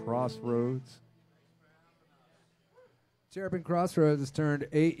Terrapin Crossroads. Terrapin Crossroads turned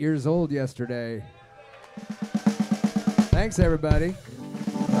 8 years old yesterday. Thanks, everybody.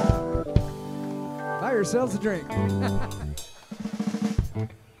 Buy yourselves a drink.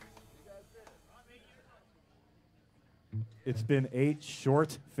 It's been 8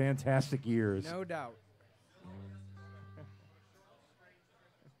 short, fantastic years. No doubt.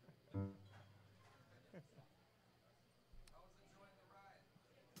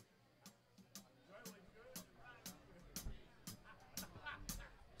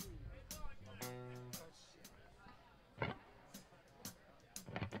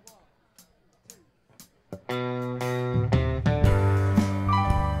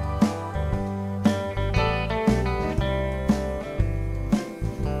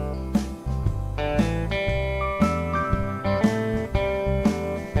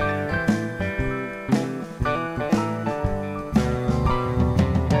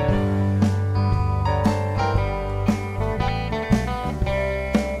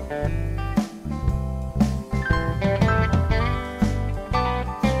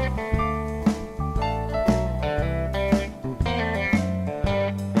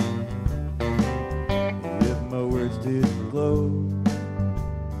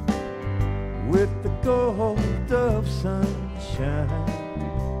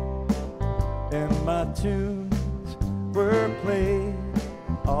 my tunes were played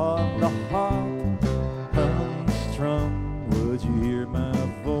on the harp unstrung, would you hear my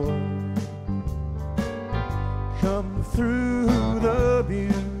voice come through the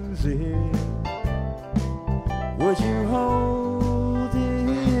music? Would you hold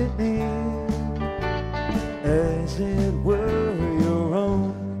it near as it were your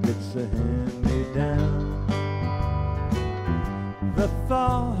own? It's a hand-me-down. The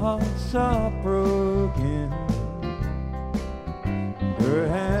thoughts are broken,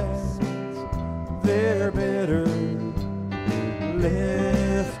 perhaps they're better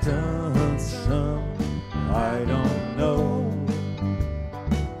left unsung. I don't know,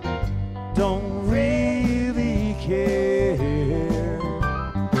 don't really care.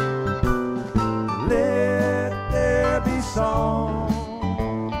 Let there be song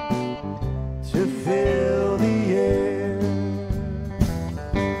to fill the air.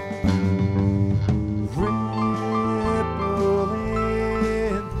 Rippling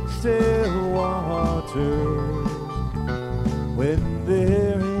still waters when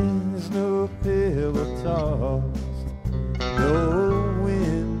there is no pillow tossed, no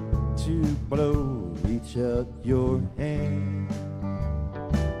wind to blow, reach out your hand.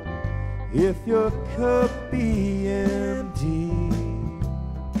 If your cup be empty,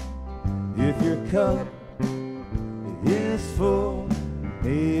 if your cup is full,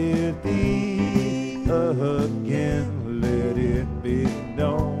 may it be again, let it be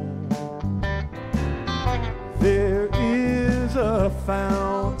known. There is a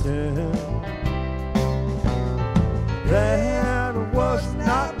fountain that was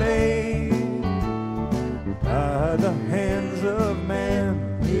not made by the hands of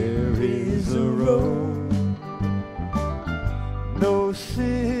man. There is a road, no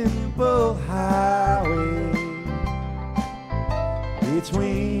simple highway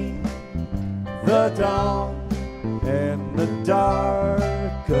between the dawn and the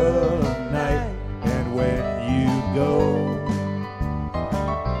dark of night. And when you go,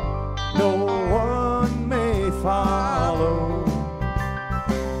 no one may follow.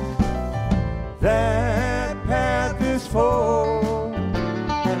 That path is for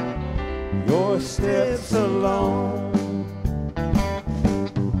your steps alone.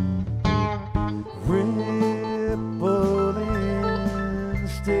 Rippling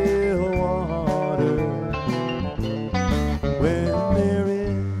still water when there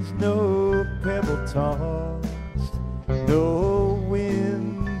is no pebble tossed, no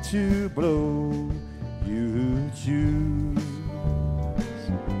wind to blow. You choose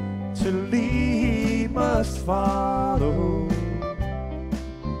to lead, must follow.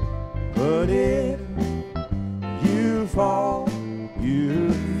 But if you fall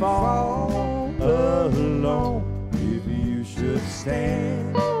alone. If you should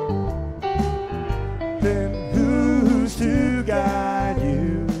stand, then who's to guide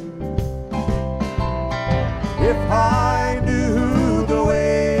you? If I knew the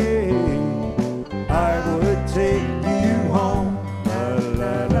way, I would take you home. La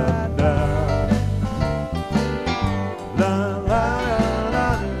la la la. La la la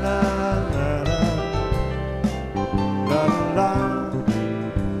la la la la la la la.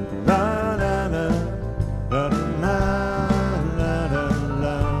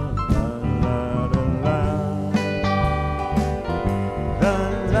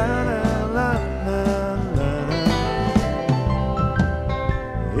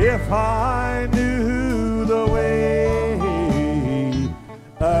 If I knew the way,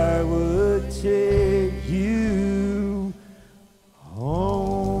 I would take you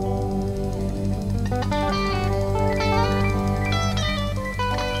home.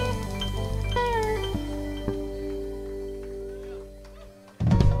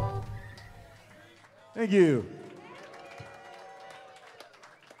 Thank you.